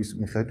შედეგების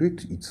მიხედვით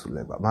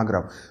იცვლება.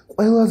 მაგრამ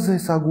ყველაზე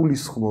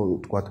საგულისხმო,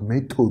 თქვათ,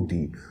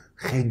 მეთოდი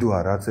ხედვა,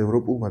 რაც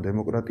ევროპულმა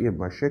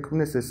დემოკრატიებმა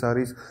შექმნეს, ეს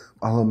არის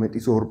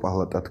პარლამენტის ორ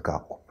პალატად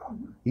გაყოფა.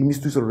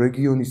 იმისთვის რომ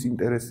რეგიონის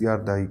ინტერესი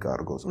არ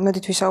დაიკარგოს.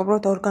 მოდით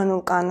ვისაუბროთ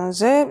ორგანულ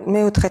კანონზე,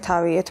 მეოთხე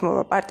თავი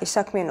ეთმობა პარტიის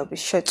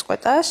საქმიანობის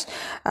შეწყვეტას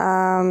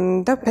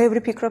და ბევრი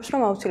ფიქრობს,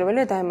 რომ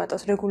აუცილებელია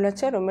დაემატოს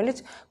რეგულაცია, რომელიც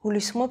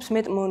გულისხმობს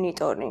მეტ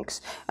მონიტორინგს.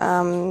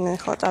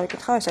 ხო,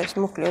 წავიკითხავ, ეს არის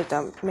მუხლიერ და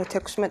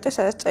მე-16,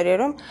 სადაც წერია,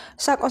 რომ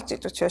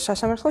საკონსტიტუციო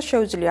სასამართლოს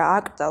შეუძლია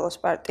აკრძალოს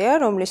პარტია,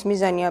 რომლის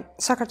მიზანია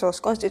საქართველოს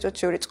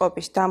კონსტიტუციური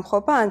წყობის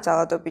დამხობა ან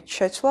ძალადობით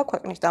შეცვლა,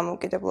 ქვეყნის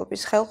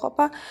დამოუკიდებლობის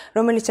ხელყოფა,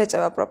 რომელიც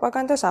ეწევა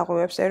პროპაგანდას,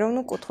 აღღვევებს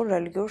ეროვნულ კუთხურ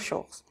რელიგიურ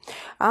შოუს.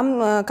 ამ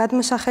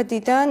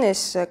გადმოსახედიდან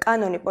ეს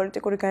კანონი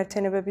პოლიტიკური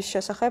გაერთიანებების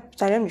შესახებ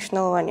ძალიან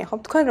მნიშვნელოვანია, ხო?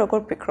 თქვენ როგორ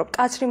ფიქრობთ,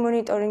 კაცრი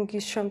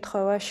მონიტორინგის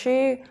შემთხვევაში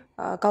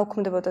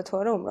გავქმდებოდა თუ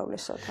არა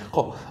უმრავლესობა?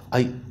 ხო,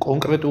 აი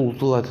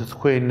კონკრეტულად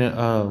თქვენ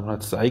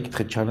რაც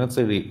აიკითხეთ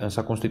ჩანაწერი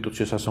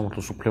საკონსტიტუციო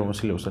სასამართლოს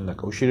უფლებამოსილებასთან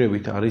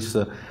დაკავშირებით არის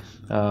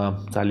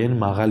ძალიან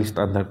მაღალი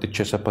სტანდარტით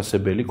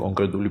შესაძლებელი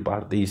კონკრეტული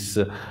პარტიის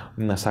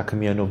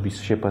საქმიანობის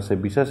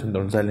შეფასებისას,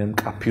 იმიტომ რომ ძალიან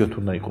მკაფიოდ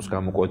უნდა იყოს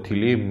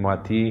გამოკვეთილი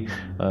მათი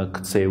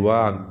ქცევა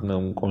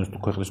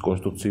ქვეყნის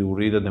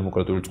კონსტიტუციური და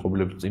დემოკრატიული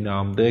წყობილების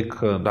წინააღმდეგ.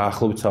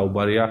 დაახლოებით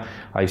საუბარია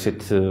აი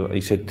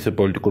ისეთ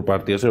პოლიტიკურ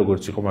პარტიაზე,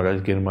 როგორც იყო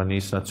მაგალითად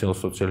გერმანიის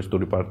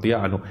ნაციონალ-სოციალისტური პარტია,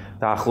 ანუ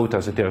დაახლოებით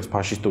ასეთი რაღაც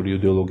ფაშისტური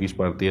იდეოლოგიის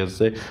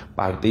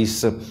პარტიის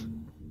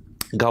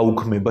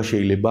გაუქმება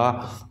შეიძლება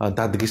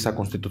დადგეს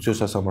საკონსტიტუციო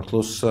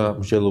სასამართლოს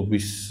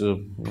მსჯელობის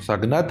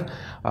საგნად,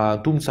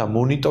 თუმცა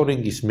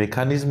მონიტორინგის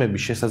მექანიზმები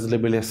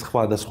შესაძლებელია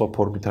სხვადასხვა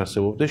ფორმით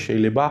არსებობდეს,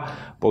 შეიძლება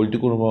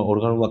პოლიტიკურ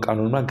ორგანულმა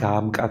კანონმა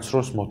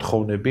გაამკაცროს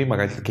მოთხოვნები,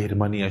 მაგალითად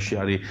გერმანიაში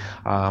არის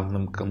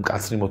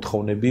მკაცრი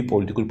მოთხოვნები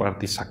პოლიტიკური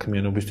პარტიის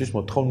საქმიანობისთვის,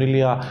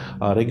 მოთხოვნილია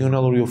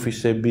რეგიონალური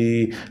ოფისები,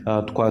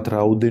 თქვათ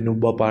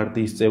რაოდენობა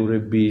პარტიის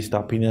წევრების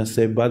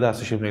დაფინანსება და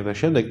ასე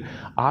შემდეგ.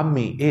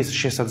 ეს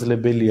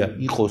შესაძლებელია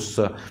იყოს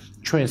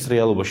ჩვენს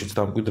რეალობაშიც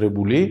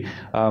დამკვიდრებული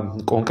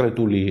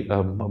კონკრეტული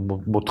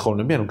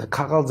მოთხოვნები, ანუ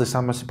ქაღალდზე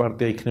 300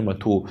 პარტია იქნება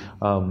თუ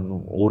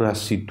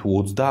 200 თუ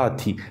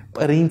 30,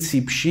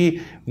 პრინციპში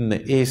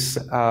ეს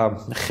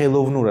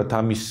ხელოვნურად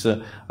ამის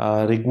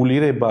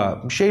რეგულირება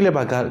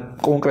შეიძლება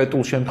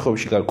კონკრეტულ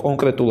შემთხვევაში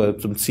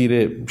კონკრეტულად მცირე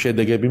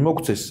შედეგები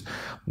მოგცეს,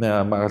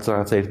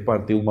 რაღაცა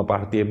ერთპარტიულმა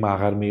პარტიებმა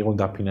აღარ მიიღონ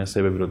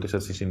დაფინანსებები,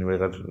 როდესაც ისინი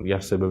ვეღარ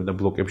იარსებებენ და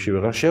ბლოკებში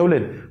ვეღარ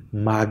შევლენ,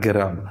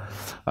 მაგრამ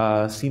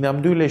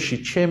სინამდვილეში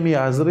ჩემი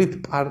აზრით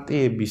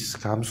პარტიების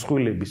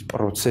გამსხვილების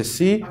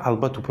პროცესი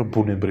ალბათ უფრო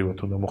ბუნებრივად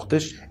უნდა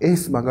მოხდეს.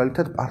 ეს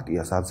მაგალითად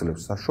პარტიას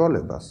აძლევს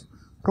საშუალებას,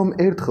 რომ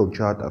ერთხელ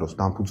ჩაატაროს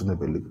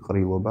დამფუძნებელი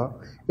ყრილობა,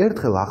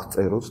 ერთხელ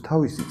აღწეროს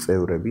თავისი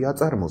წევრები,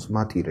 აწარმოს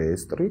მათი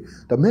რეესტრი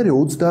და მერე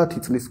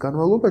 30 წლის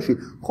განმავლობაში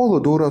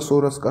მხოლოდ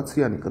 200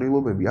 კაციანი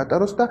ყრილობები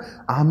ატაროს და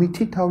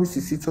ამითი თავისი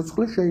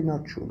სიცოცხლე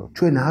შეინარჩუნოს.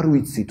 ჩვენ არ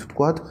ვიცით,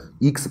 თქვათ,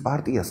 X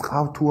პარტიას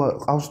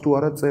ყავს თუ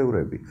არა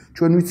წევრები.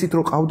 ჩვენ ვიცით,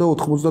 რომ ყავდა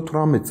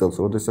 98 წელს,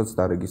 როდესაც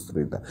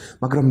დარეგისტრირდა,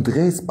 მაგრამ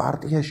დღეს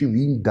პარტიაში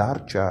ვინ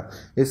დარჩა,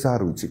 ეს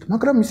არ ვიცით,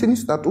 მაგრამ ისინი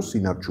სტატუსს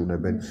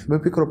ინარჩუნებენ. მე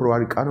ვფიქრობ, რომ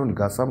არის კანონი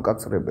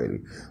გასამკაცრებელი,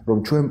 რომ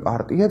ჩვენ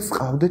პარტიებს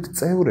ყავდეთ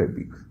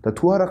წევრები და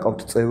თუ არ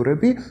აყავთ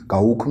წევრები,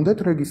 გაუქმდეთ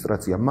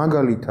რეგისტრაცია.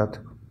 მაგალითად,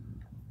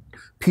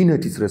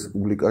 ფინეთის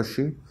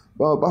რესპუბლიკაში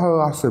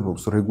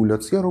არსებობს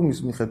რეგულაცია, რომლის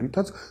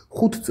მიხედვითაც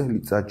 5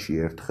 წელიწადში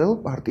ერთხელ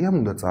პარტიამ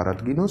უნდა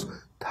წარადგინოს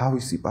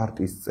თავისი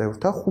პარტიის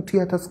წევრთა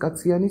 5000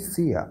 კაციანი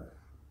სია.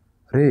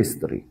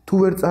 რეესტრი. თუ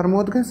ვერ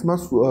წარმოადგენს,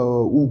 მას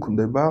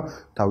უქმდება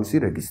თავისი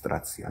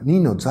რეგისტრაცია.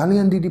 ნინო,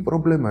 ძალიან დიდი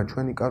პრობლემაა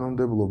ჩვენი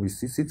კანონმდებლობის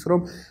ისიც, რომ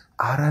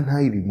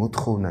არანაირი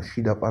მოთხოვნა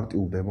შიდა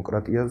პარტიულ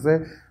დემოკრატიაზე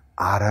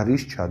არ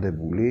არის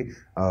ჩადებული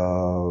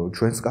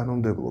ჩვენს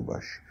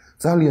კანონმდებლობაში.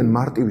 ძალიან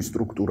მარტივი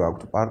სტრუქტურა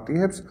აქვს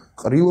პარტიებს,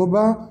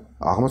 ყრილობა,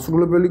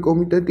 აღმასრულებელი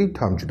კომიტეტი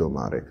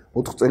თავმჯდომარე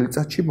 4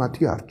 წელიწადში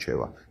მათი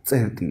არჩევა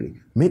წერტილი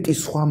მეტი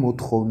სხვა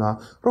მოთხოვნა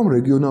რომ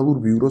რეგიონალურ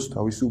ბიუროს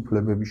თავისი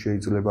უფლებები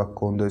შეიძლება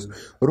ჰქონდეს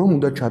რომ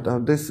უნდა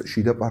ჩატარდეს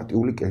შიდა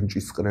პარტიული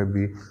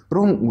კენჭისყრები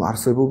რომ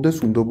არსებობდეს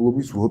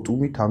უნდობლობის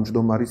ვოტუმი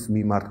თავმჯდომარის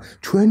მიმართ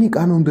ჩვენი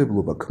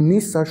კანონმდებლობა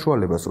ქმნის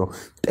საშუალებას რომ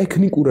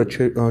ტექნიკურად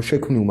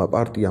შექმნილმა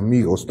პარტიამ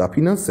მიიღოს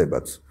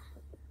დაფინანსებაც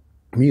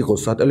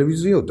მიიღოს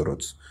სატელევიზიო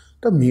დროც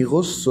და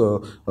მიიღოს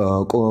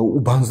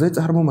უბანზე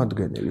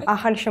წარმომადგენელი.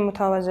 ახალი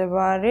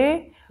შემოთავაზება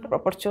არის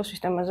პროპორციულ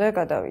სისტემაზე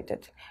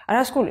გადავიდეთ.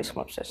 რას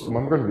გულისხმობს ეს?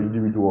 მაგრამ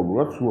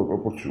ინდივიდუალურად სულ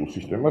პროპორციულ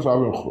სისტემას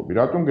ავენხრობი.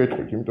 რატომ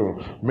გეტყვით? იმიტომ რომ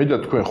მე და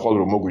თქვენ ხოლმე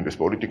რომ მოგვიდეს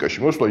პოლიტიკაში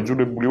მოსვლა,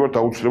 იძულებული ვართ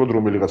აუცილებლად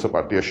რომელიღაცა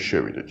პარტიაში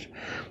შევიდეთ.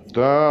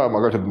 და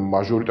მაგალითად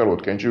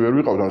მაჟორიტარულად კენჭი ვერ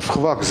ვიყავ და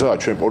სხვა გზაა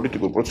ჩვენ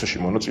პოლიტიკურ პროცესში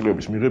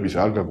მონაწილეობის მიღების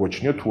არ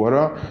გაგვაჩნია თუ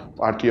არა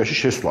პარტიაში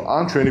შესვლა.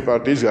 ან ჩვენი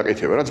პარტიის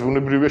გაკეთება, რაც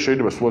ბუნებრივია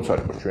შეიძლება სულაც არ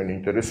იყოს ჩვენი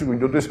ინტერესი,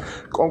 გვინდოდეს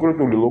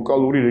კონკრეტული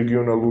ლოკალური,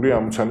 რეგიონალური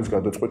ამოცანის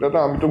გადაწყვეტა და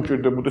ამიტომ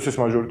გვჭირდებოდეს ეს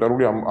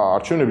მაჟორიტარული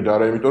არჩევნები და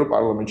არა იმიტომ რომ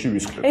პარლამენტში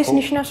ვისხდეთ. ეს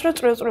ნიშნავს რომ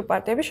წვრილ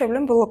პარტიები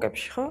შევლენ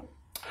ბლოკებში, ხო?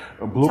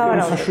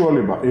 ბლოკების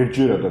საშუალება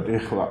ერთჯერადად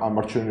ეხლა ამ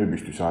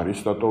არჩევნებისთვის არის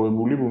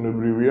დატოვებული,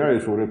 ბუნებრივია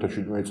ეს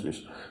 2017 წლის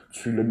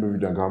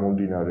ცვლილებებიდან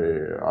გამომდინარე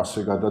ასე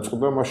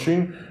გადაწყდა, მაშინ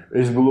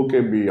ეს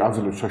ბლოკები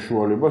აძლევს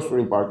საშუალებას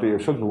წვრილ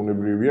პარტიებსაც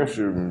ბუნებრივია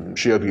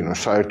შეადგინონ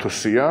საერთო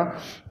სია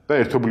და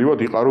ერთობლივად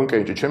იყარონ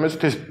კენჭი.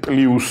 ჩემეცით ეს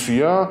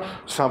პლუსია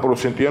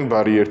 3%-იან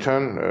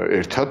ბარიერთან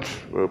ერთად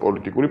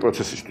პოლიტიკური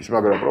პროცესისთვის,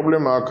 მაგრამ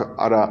პრობლემა აქ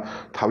არა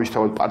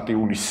თავისთავად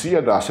პარტიული სია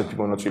და ასეთი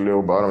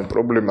მონაწილეობა, არამედ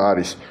პრობლემა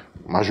არის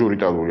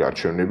მაჟორიტარული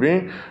არჩევნები,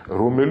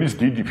 რომელიც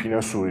დიდი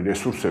ფინანსური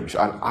რესურსების,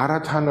 ან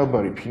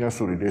არათანაბარი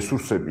ფინანსური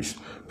რესურსების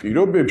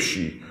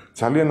პირობებში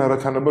ძალიან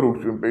არათანაბარ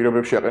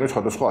პირობებში აყენებს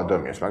სხვადასხვა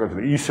ადამიანს. მაგალითად,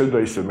 ისევ და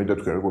ისევ მე და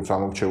თქვენ როგორც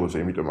ამომრჩეველზე,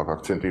 იმიტომ აქ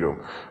აქცენტი რომ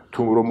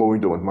თუ რომ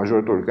მოვიდომოთ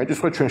მაჟორიტარული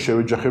კენჭისყრა, ჩვენ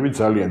შევეჯახებით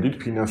ძალიან დიდ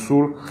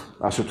ფინანსურ,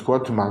 ასე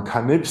ვთქვათ,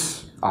 მანქანებს,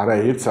 არა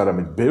ერთს,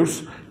 არამედ ბევრს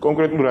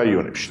კონკრეტულ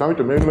რაიონებში.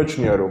 ამიტომ მე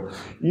მიმაჩნია, რომ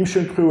იმ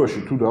შემთხვევაში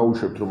თუ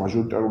დაუშვებთ, რომ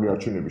მაჟორიტარული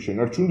არჩევნები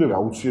შენარჩუნდება,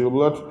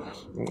 აუცილებლად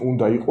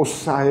უნდა იყოს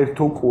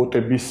საერთო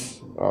კვოტების,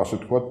 ასე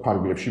ვთქვათ,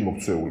 ფარგლებში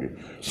მოქცეული.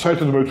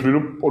 საერთოდ მე ვთვლი,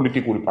 რომ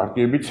პოლიტიკური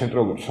პარტიები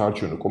ცენტრალური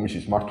საარჩევნო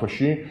კომისიის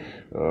მართვაში,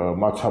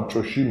 მათ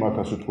საბჭოში, მათ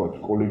ასე ვთქვათ,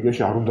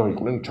 კოლეგიაში არ უნდა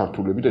იყვნენ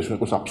ჩართულები და ეს უნდა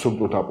იყოს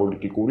აბსოლუტურად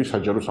აპოლიტიკური,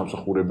 საჯარო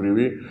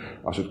სამსახურებრივი,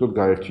 ასე ვთქვათ,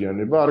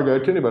 გაერთიანება, არ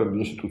გაერთიანება, არამედ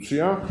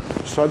ინსტიტუცია,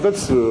 სადაც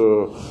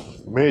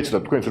მეც და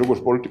თქვენც როგორც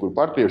პოლიტიკურ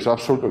პარტიებს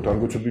აბსოლუტურად არ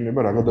გვეცოდინება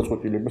რა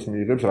გადაწყვეტილებას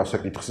მიიღებს რა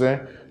საკითხზე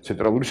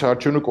ცენტრალური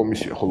საარჩევნო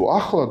კომისია. ხოლო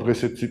ახლა დღეს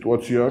ეს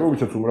სიტუაციაა, რომ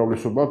ვისაც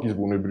უმრავლესობა აქვს, ის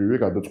ბუნებრივია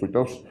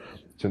გადაწყვეტავს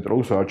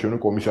ცენტრალურ საარჩევნო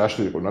კომისია. ასე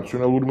იყო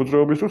ნაციონალური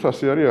მოძრაობის დროს,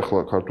 ასე არის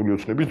ახლა ქართული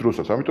ოცნების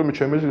დროსაც. ამიტომ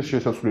ჩემს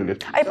შესაძლებელია.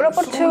 აი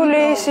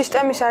პროპორციული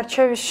სისტემის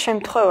არჩევის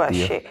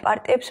შემთხვევაში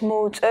პარტიებს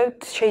მოუწევთ,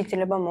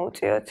 შეიძლება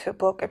მოუწიოთ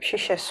ბლოკებში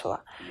შესვლა.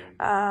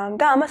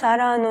 და ამას არ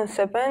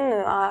აანონსებენ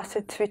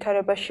ასეთ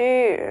ვითარებაში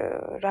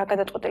რა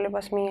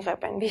გადაწყვეტილებას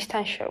მიიღებენ,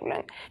 ვისთან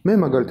შევლენ. მე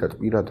მაგალითად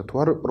პირადად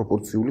ვარ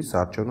პროპორციული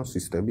საარჩევნო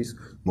სისტემის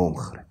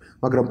მომხრე.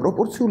 მაგრამ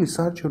პროპორციული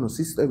საარჩევნო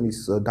სისტემის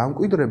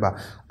დამკვიდრება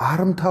არ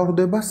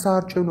მთავრდება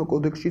საარჩევნო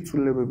კოდექსში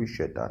ცვლილებების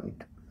შეტანით.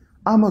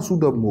 ამას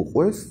უნდა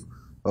მოყვეს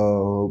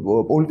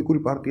პოლიტიკური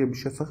პარტიების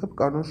შესახებ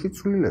კანონში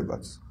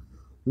ცვლილებაც.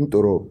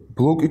 იმიტომ რომ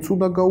ბლოკიც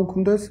უნდა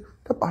გაუქმდეს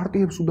და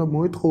პარტიებს უნდა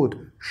მოეთხოვოთ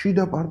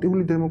შიდა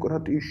პარტიული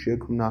დემოკრატიის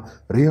შექმნა,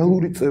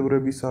 რეალური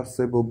წევრების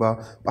არსებობა,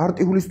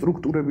 პარტიული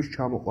სტრუქტურების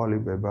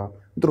ჩამოყალიბება.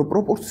 იმიტომ რომ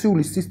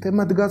პროპორციული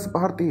სისტემა დგას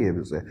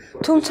პარტიებზე.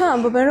 თუმცა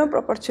ამბობენ რომ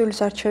პროპორციული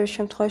არჩევის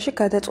შემთხვევაში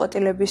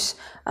გადაწყვეტილების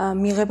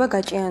მიღება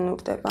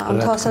გაჭიანურდება. ამ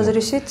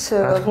თვალსაზრისით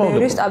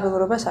ბევრი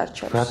სტაბილურობას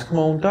არჩევს. რა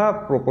თქმა უნდა,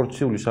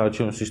 პროპორციული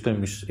საარჩევნო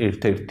სისტემის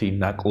ერთ-ერთი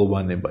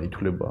ნაკლოვანება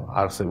ითვლება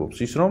არსებობს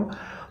ის რომ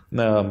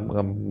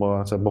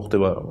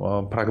მოხდება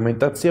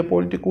ფრაგმენტაცია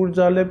პოლიტიკური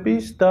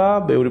ძალების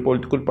და ბევრი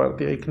პოლიტიკური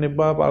პარტია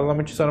იქნება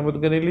პარლამენტში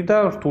წარმომადგენელი და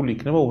რთული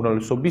იქნება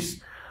უმრავლესობის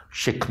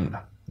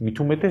შექმნა. მით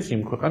უმეტეს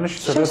იმ ქვეყანაში,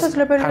 სადაც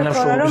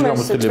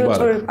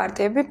თანამშრომლობის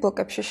პარტიები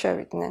ბლოკებში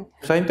შევიდნენ.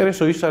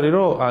 საინტერესო ის არის,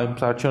 რომ აი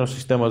საარჩევნო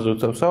სისტემაზე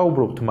როცა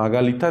საუბრობთ,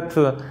 მაგალითად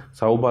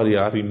საუბარი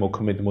არის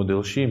მოქმედ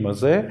მოდელში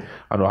იმაზე,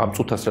 ანუ ამ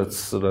წუთას რაც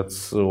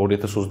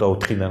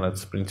 2024-დანაც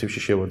პრინციპში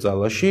შევა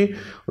ძალაში,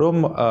 რომ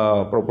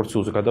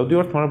პროპორციულზე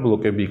გადავდივართ, მაგრამ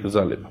ბლოკები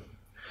იკრძალება.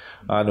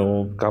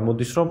 ანუ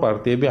გამოდის რომ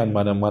პარტიები ან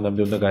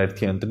მანამდე უნდა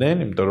გაერთიანდნენ,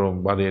 იმიტომ რომ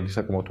ბარიერი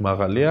საკმაოდ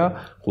მაღალია,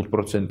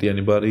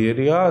 5%-იანი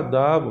ბარიერია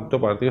და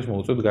პარტიას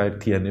მოუწევთ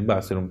გაერთიანება,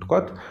 ასე რომ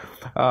ვთქვათ.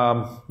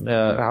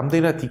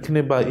 რამდენად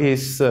იქნება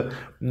ეს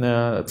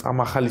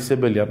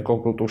წამახალისებელი ამ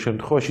კონკრეტულ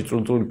შემთხვევაში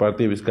წვრილ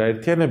პარტიების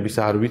გაერთიანების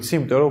არ ვიცი,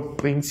 იმიტომ რომ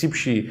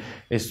პრინციპში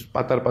ეს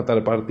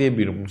პატარ-პატარა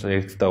პარტიები, რომ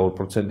 1 და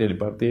 2%-იანი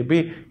პარტიები,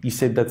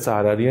 ისედაც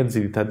არ არიან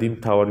ძირითადი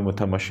მთავარი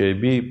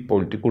მოთამაშეები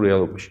პოლიტიკურ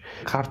რეალობაში.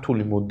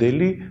 ქართული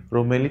მოდელი,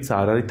 რომელიც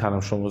არ არის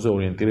თანამშრომლობაზე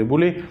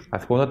ორიენტირებული, რა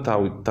თქმა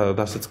უნდა,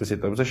 დასაწყის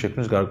ეტაპზე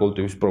შექმნის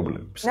გარკვეული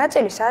პრობლემები.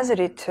 ნაწილის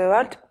აზრით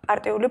ვართ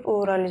პარტიული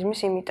პლურალიზმის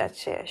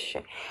იმიტაციაში.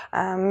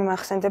 მე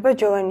მახსენდება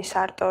ჯოვანი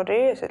სარტორი,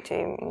 ესეთი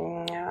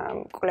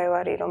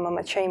კვლევარი,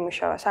 რომელმაც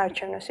შეიმუშავა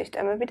საარჩევნო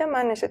სისტემები და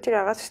მან ესეთი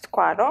რაღაც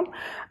თქვა, რომ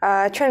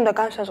ჩვენ უნდა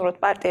განსაზღვროთ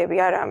პარტიები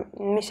არა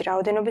მისი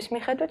რაოდენობის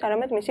მიხედვით,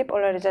 არამედ მისი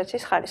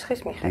პოლარიზაციის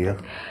ხარისხის მიხედვით.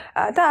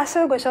 და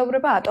ასევე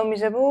გვესაუბრება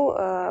ატომიზებულ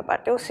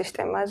პარტიულ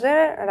სისტემაზე,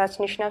 რაც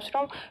ნიშნავს,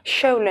 რომ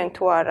შევლენ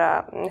თუ არა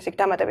ესე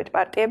დამატებით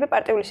პარტიები,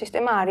 პარტიული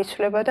სისტემა არ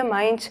იცვლება და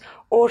მაინც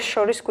ორ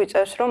შორის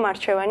გვიწევს, რომ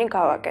არჩევანი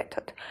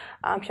გავაკეთოთ.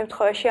 ამ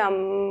შემთხვევაში ამ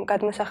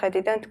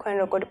გადმოსახედიდან თქვენ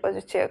როგორი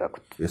პოზიცია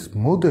გაქვთ? ეს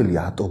მოდელი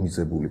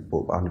ატომიზებული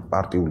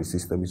პარტიული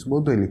სისტემის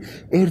მოდელი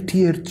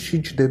ერთ-ერთში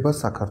ჯდება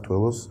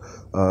საქართველოს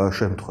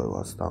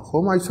შემთხვევასთან,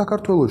 ხომ? აი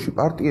საქართველოში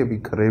პარტიები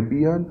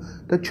კრებიან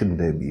და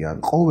ჩნდებიან.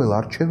 ყოველ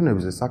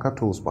არჩევნებზე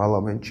საქართველოს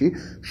პარლამენტში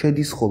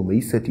შედის ხოლმე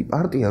ისეთი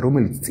პარტია,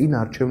 რომელიც წინ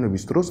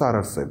არჩევნების დროს არ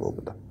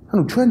არსებობდა.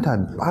 ანუ ჩვენთან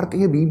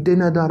პარტიები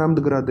იმდენად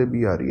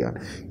არამდგრადები არიან,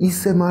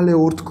 ისე მალე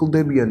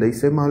ორთქლდებიან და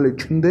ისე მალე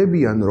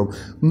ჩნდებიან, რომ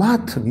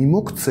მათ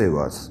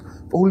მიმოქცევას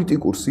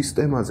პოლიტიკურ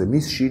სისტემაზე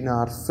მის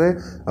შინაარსზე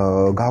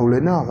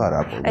გავლენა აღარ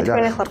აქვთ. და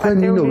თქვენ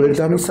ნინო ვერ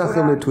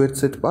დამისახელეთ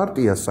ვერცეთ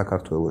პარტიას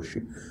საქართველოში,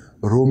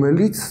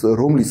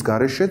 რომლის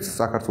გარეშეც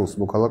საქართველოს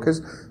მოქალაქეს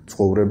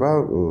ცხოვრება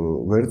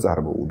ვერ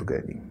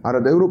წარმოუდგენი. არა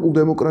და ევროპულ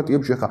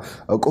დემოკრატიებში ხა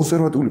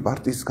კონსერვატიული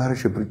პარტიის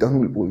გარეშე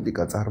ბრიტანული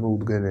პოლიტიკა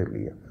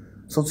წარმოუდგენელია.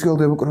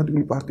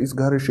 სოციალ-დემოკრატიული პარტიის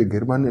გარეშე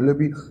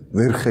გერმანელები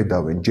ვერ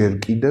ხედავენ ჯერ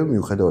კიდევ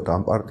მიუხედავად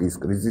ამ პარტიის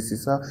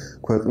კრიზისისა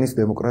ქვეყნის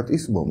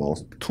დემოკრატიის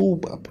მომავალს. თუ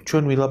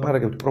ჩვენ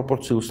ვილაპარაკებთ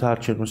პროპორციულ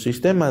საარჩევნო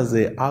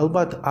სისტემაზე,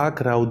 ალბათ აქ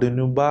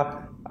რაოდენობა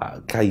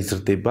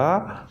გაიზრდება,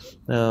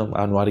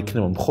 ანუ არ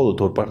იქნება მხოლოდ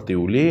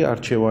ორპარტიული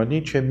არჩევანი,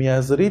 ჩემი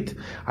აზრით,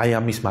 აი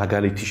ამის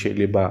მაგალითი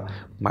შეიძლება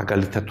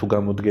მაგალითად თუ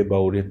გამოდგება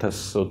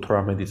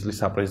 2018 წლის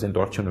საპრეზიდენტო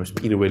არჩევნების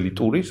პირველი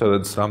ტური,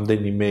 სადაც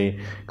რამდენიმე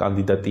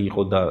კანდიდატი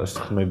იყო და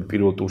ხმები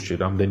პირველ ტურში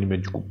რამდენიმე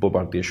ჯგუფ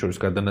პარტიას შორის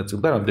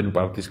გადანაწილდა, რამდენიმე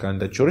პარტიის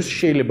კანდიდატ შორის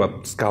შეიძლება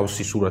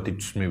მსგავსი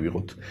სურათიც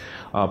მივიღოთ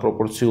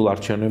პროპორციულ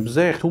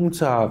არჩევნებზე,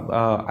 თუმცა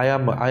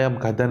აი ამ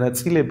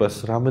გადანაწილებას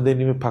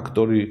რამდენიმე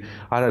ფაქტორი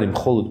არ არის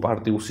მხოლოდ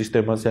პარტიულ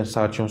სისტემაზე ან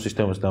საარჩევნო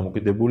სისტემაზე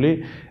დამოკიდებული,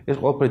 ეს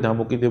ყველაფერი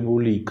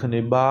დამოკიდებული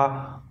იქნება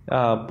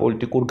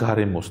პოლიტიკურ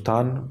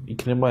გარემოსთან,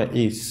 იქნება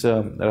ის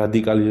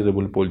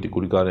რადიკალიზებული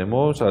პოლიტიკური გარემო,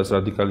 სადაც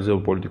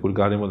რადიკალიზებული პოლიტიკური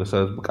გარემო და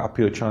სადაც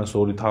კაფეო ჩანს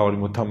ორი თავარი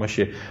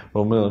მოთამაშე,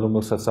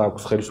 რომელსაც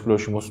აქვს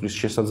ხელისუფლებაში მოსვლის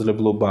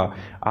შესაძლებლობა,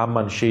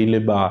 ამან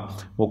შეიძლება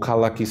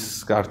მოქალაქის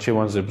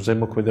არჩევანზე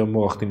ზემოქმედება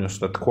მოახდინოს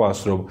და თქვას,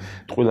 რომ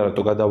ტყუილა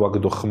რატო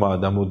გადავაგდო ხმა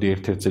და მოდი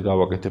ერთ-ერთზე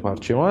გავაკეთებ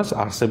არჩევანს,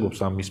 არსებობს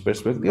ამის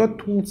პერსპექტივა,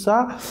 თუმცა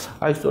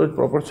აი სწორედ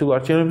პროპორციულ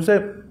არჩევნებზე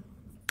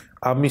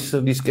ამის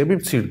რისკები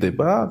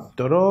მცირდება,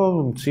 იმიტომ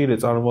რომ მცირე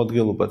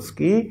წარმომადგენლობაც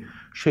კი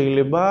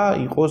შეიძლება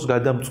იყოს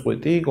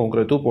გადამწყვეტი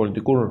კონკრეტულ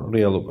პოლიტიკურ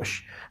რეალობაში.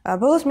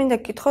 ბოლოს მინდა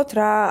გკითხოთ,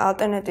 რა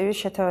ალტერნატივის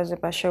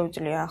შეთავაზება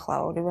შეუძლია ახლა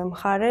ორივე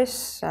მხარეს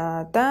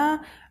და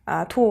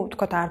თუ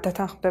თქვათ არ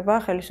დათანხმდება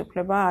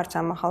ხელისუფლება არც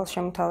ამ ახალ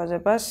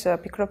შემოთავაზებას,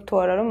 ფიქრობ თუ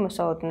არა რომ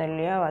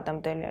მოსალოდნელია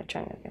ადამიანელი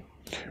არჩევნები?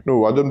 ნუ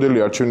ადამიანელი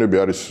არჩევნები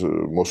არის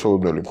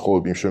მოსალოდნელი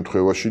მხოლოდ იმ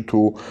შემთხვევაში,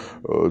 თუ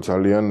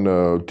ძალიან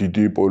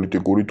დიდი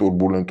პოლიტიკური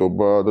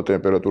турბულენტობა და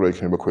ტემპერატურა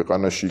იქნება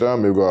ქვეყანაში და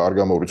მე არ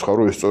გამოვიწყავ,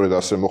 რომ ეს სწორედ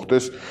ასე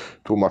მოხდეს,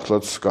 თუ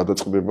მართლაც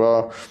გადაწყდება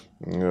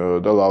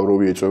და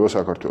ლავროვი ეწევა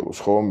საქართველოს,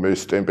 ხო?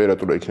 ეს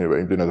ტემპერატურა იქნება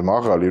იმდენად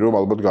მაღალი, რომ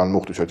ალბათ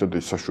განმოხტვის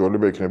ერთადერთი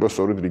საშუალება იქნება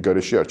სწორედ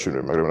რიგარეში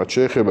არჩევნები, მაგრამ რაც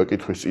შეეხება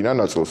კითხვის წინა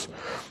ნაწილს,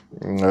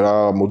 რა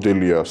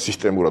მოდელია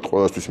სისტემურად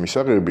ყველასთვის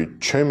მისაღები,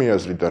 ჩემი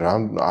აზრით და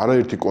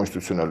არაერთი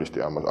კონსტიტუციონალისტი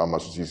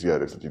ამას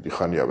ზიზიარებს დიდი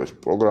ხანია ეს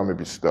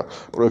პროგრამებიც და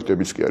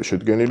პროექტებიც კი არის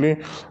შედგენილი,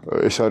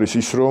 ეს არის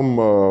ის, რომ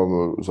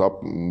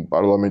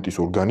პარლამენტის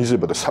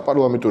ორგანიზება და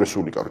საპარლამენტო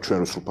რესპუბლიკა,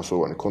 ჩვენ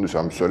სრულფასოვანი ქონდეს,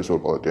 ამის არის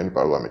ორპალატიანი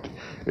პარლამენტი.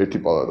 ერთი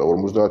პალატა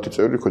 50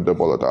 წევრი, ქვედა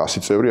პალატა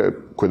 100 წევრი,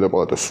 ქვედა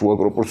პალატა სრულად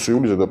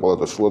პროპორციული, ზედა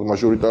პალატა სრულად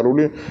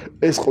მაჟორიტარული.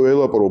 ეს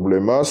ყველა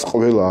პრობლემას,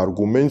 ყველა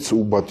არგუმენტს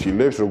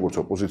უბათილებს როგორც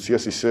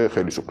ოპოზიციას, ისე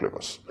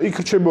ხელისუფლებას. იქ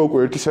რჩება უკვე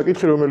ერთი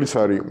საკითხი, რომელიც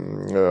არის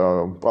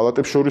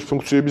პალატებს შორის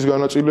ფუნქციების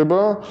განაწილება,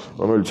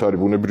 რომელიც არის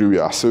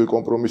ბუნებრივია ასევე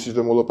კომპრომისის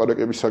და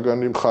მოლაპარაკების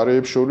საგანი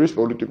მხარეებს შორის,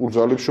 პოლიტიკურ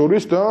ძალებს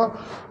შორის და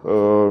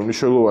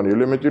მნიშვნელოვანი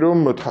ელემენტი, რომ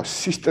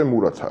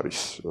სისტემურად არის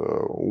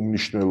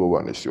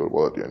უმნიშვნელოვანესი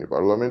ორპალატიანი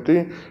პარლამენტი,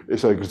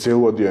 ეს არის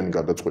გრძელვადიანი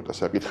გადაწყვეტა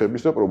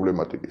საკითხების და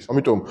პრობლემატიკის.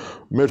 ამიტომ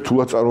მე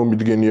რთულად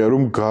წარმომიდგენია,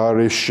 რომ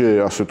გარეშე,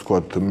 ასე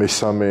ვთქვათ,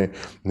 მესამე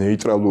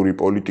ნეიტრალური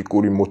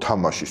პოლიტიკური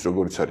მოთამაშის,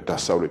 როგორც არის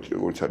დასავლეთი,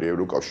 როგორც არის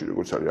ევროკავშირი,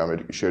 როგორც არის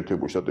ამერიკის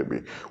შეერთებული შტატები,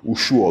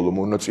 უშუალო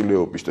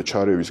მონაწილეობის და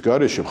ჩარევის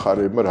გარეშე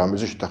მხარეებმა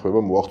რამეზე შეთანხმება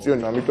მოაღწიონ,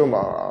 ამიტომ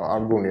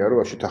არ გონია, რომ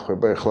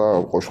შეთანხმება ეხლა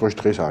ყოშყოში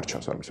დღეს არ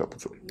ჩანს ამის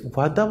საფუძველი.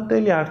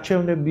 ვადამდელი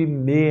არჩევნები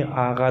მე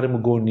აღარ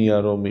მგონია,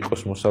 რომ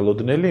იყოს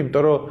მოსალოდნელი,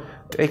 იმიტომ რომ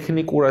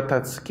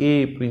ტექნიკურადაც კი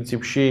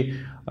პრინციპში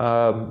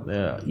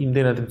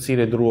იმდენად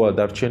მცირე დროა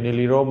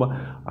დარჩენილი, რომ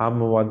ამ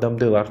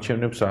ვადამდელ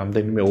არჩევნებს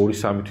რამდენიმე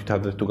 2-3 თვით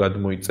ადრე თუ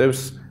გადმოიწევს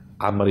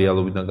ამ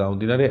რეალობიდან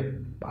გამომდინარე,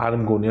 არ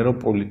მგონია, რომ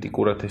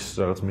პოლიტიკურად ეს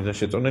რაღაც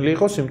მიზანშეწონილი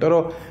იყოს, იმიტომ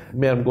რომ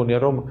მე არ მგონია,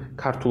 რომ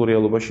ქართულ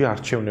რეალობაში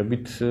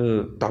არჩევნებით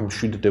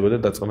დამშვიდდება და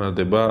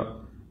დაწყნარდება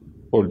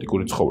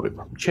პოლიტიკური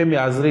ცხოვრება. ჩემი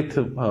აზრით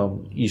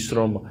ის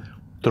რომ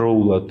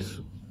დროულად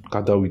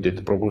გადავიდეთ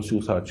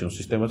პროპორციულ საარჩევნო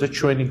სისტემაზე,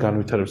 ჩვენი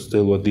განვითარების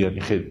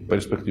ძელვადიანი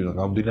პერსპექტივიდან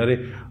გამომდინარე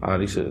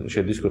არის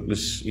შედის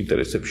ქვეყნის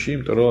ინტერესებში,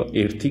 იმიტომ რომ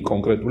ერთი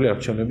კონკრეტული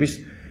არჩევნების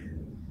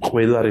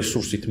ყველა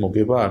რესურსით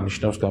მოგება არ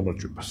ნიშნავს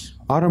გამარჯვებას.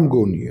 არ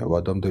მგონია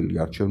ვადამდელი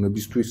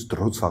არჩევნებისთვის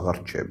დროც აღარ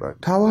რჩება.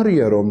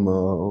 თავარია რომ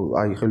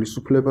აი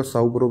ხელისუფლება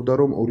საუბრობდა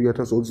რომ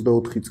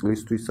 2024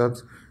 წლისთვისაც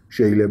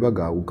შეიძლება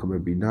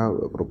გაუქმებინა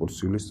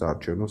პროპორციული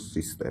საარჩევნო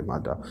სისტემა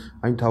და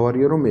აი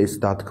თავარია რომ ეს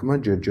დათქმა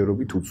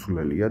ჯერჯერობით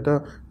უცვლელია და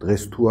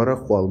დღეს თუ არა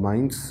ხვალ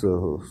მაინც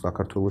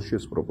საქართველოში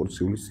ეს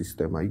პროპორციული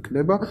სისტემა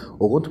იქნება,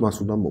 ოღონდ მას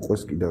უნდა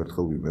მოყვეს კიდევ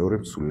ერთხელ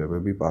ვიმეორებ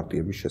ცვლილებები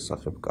პარტიების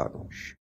შესახებ კანონში.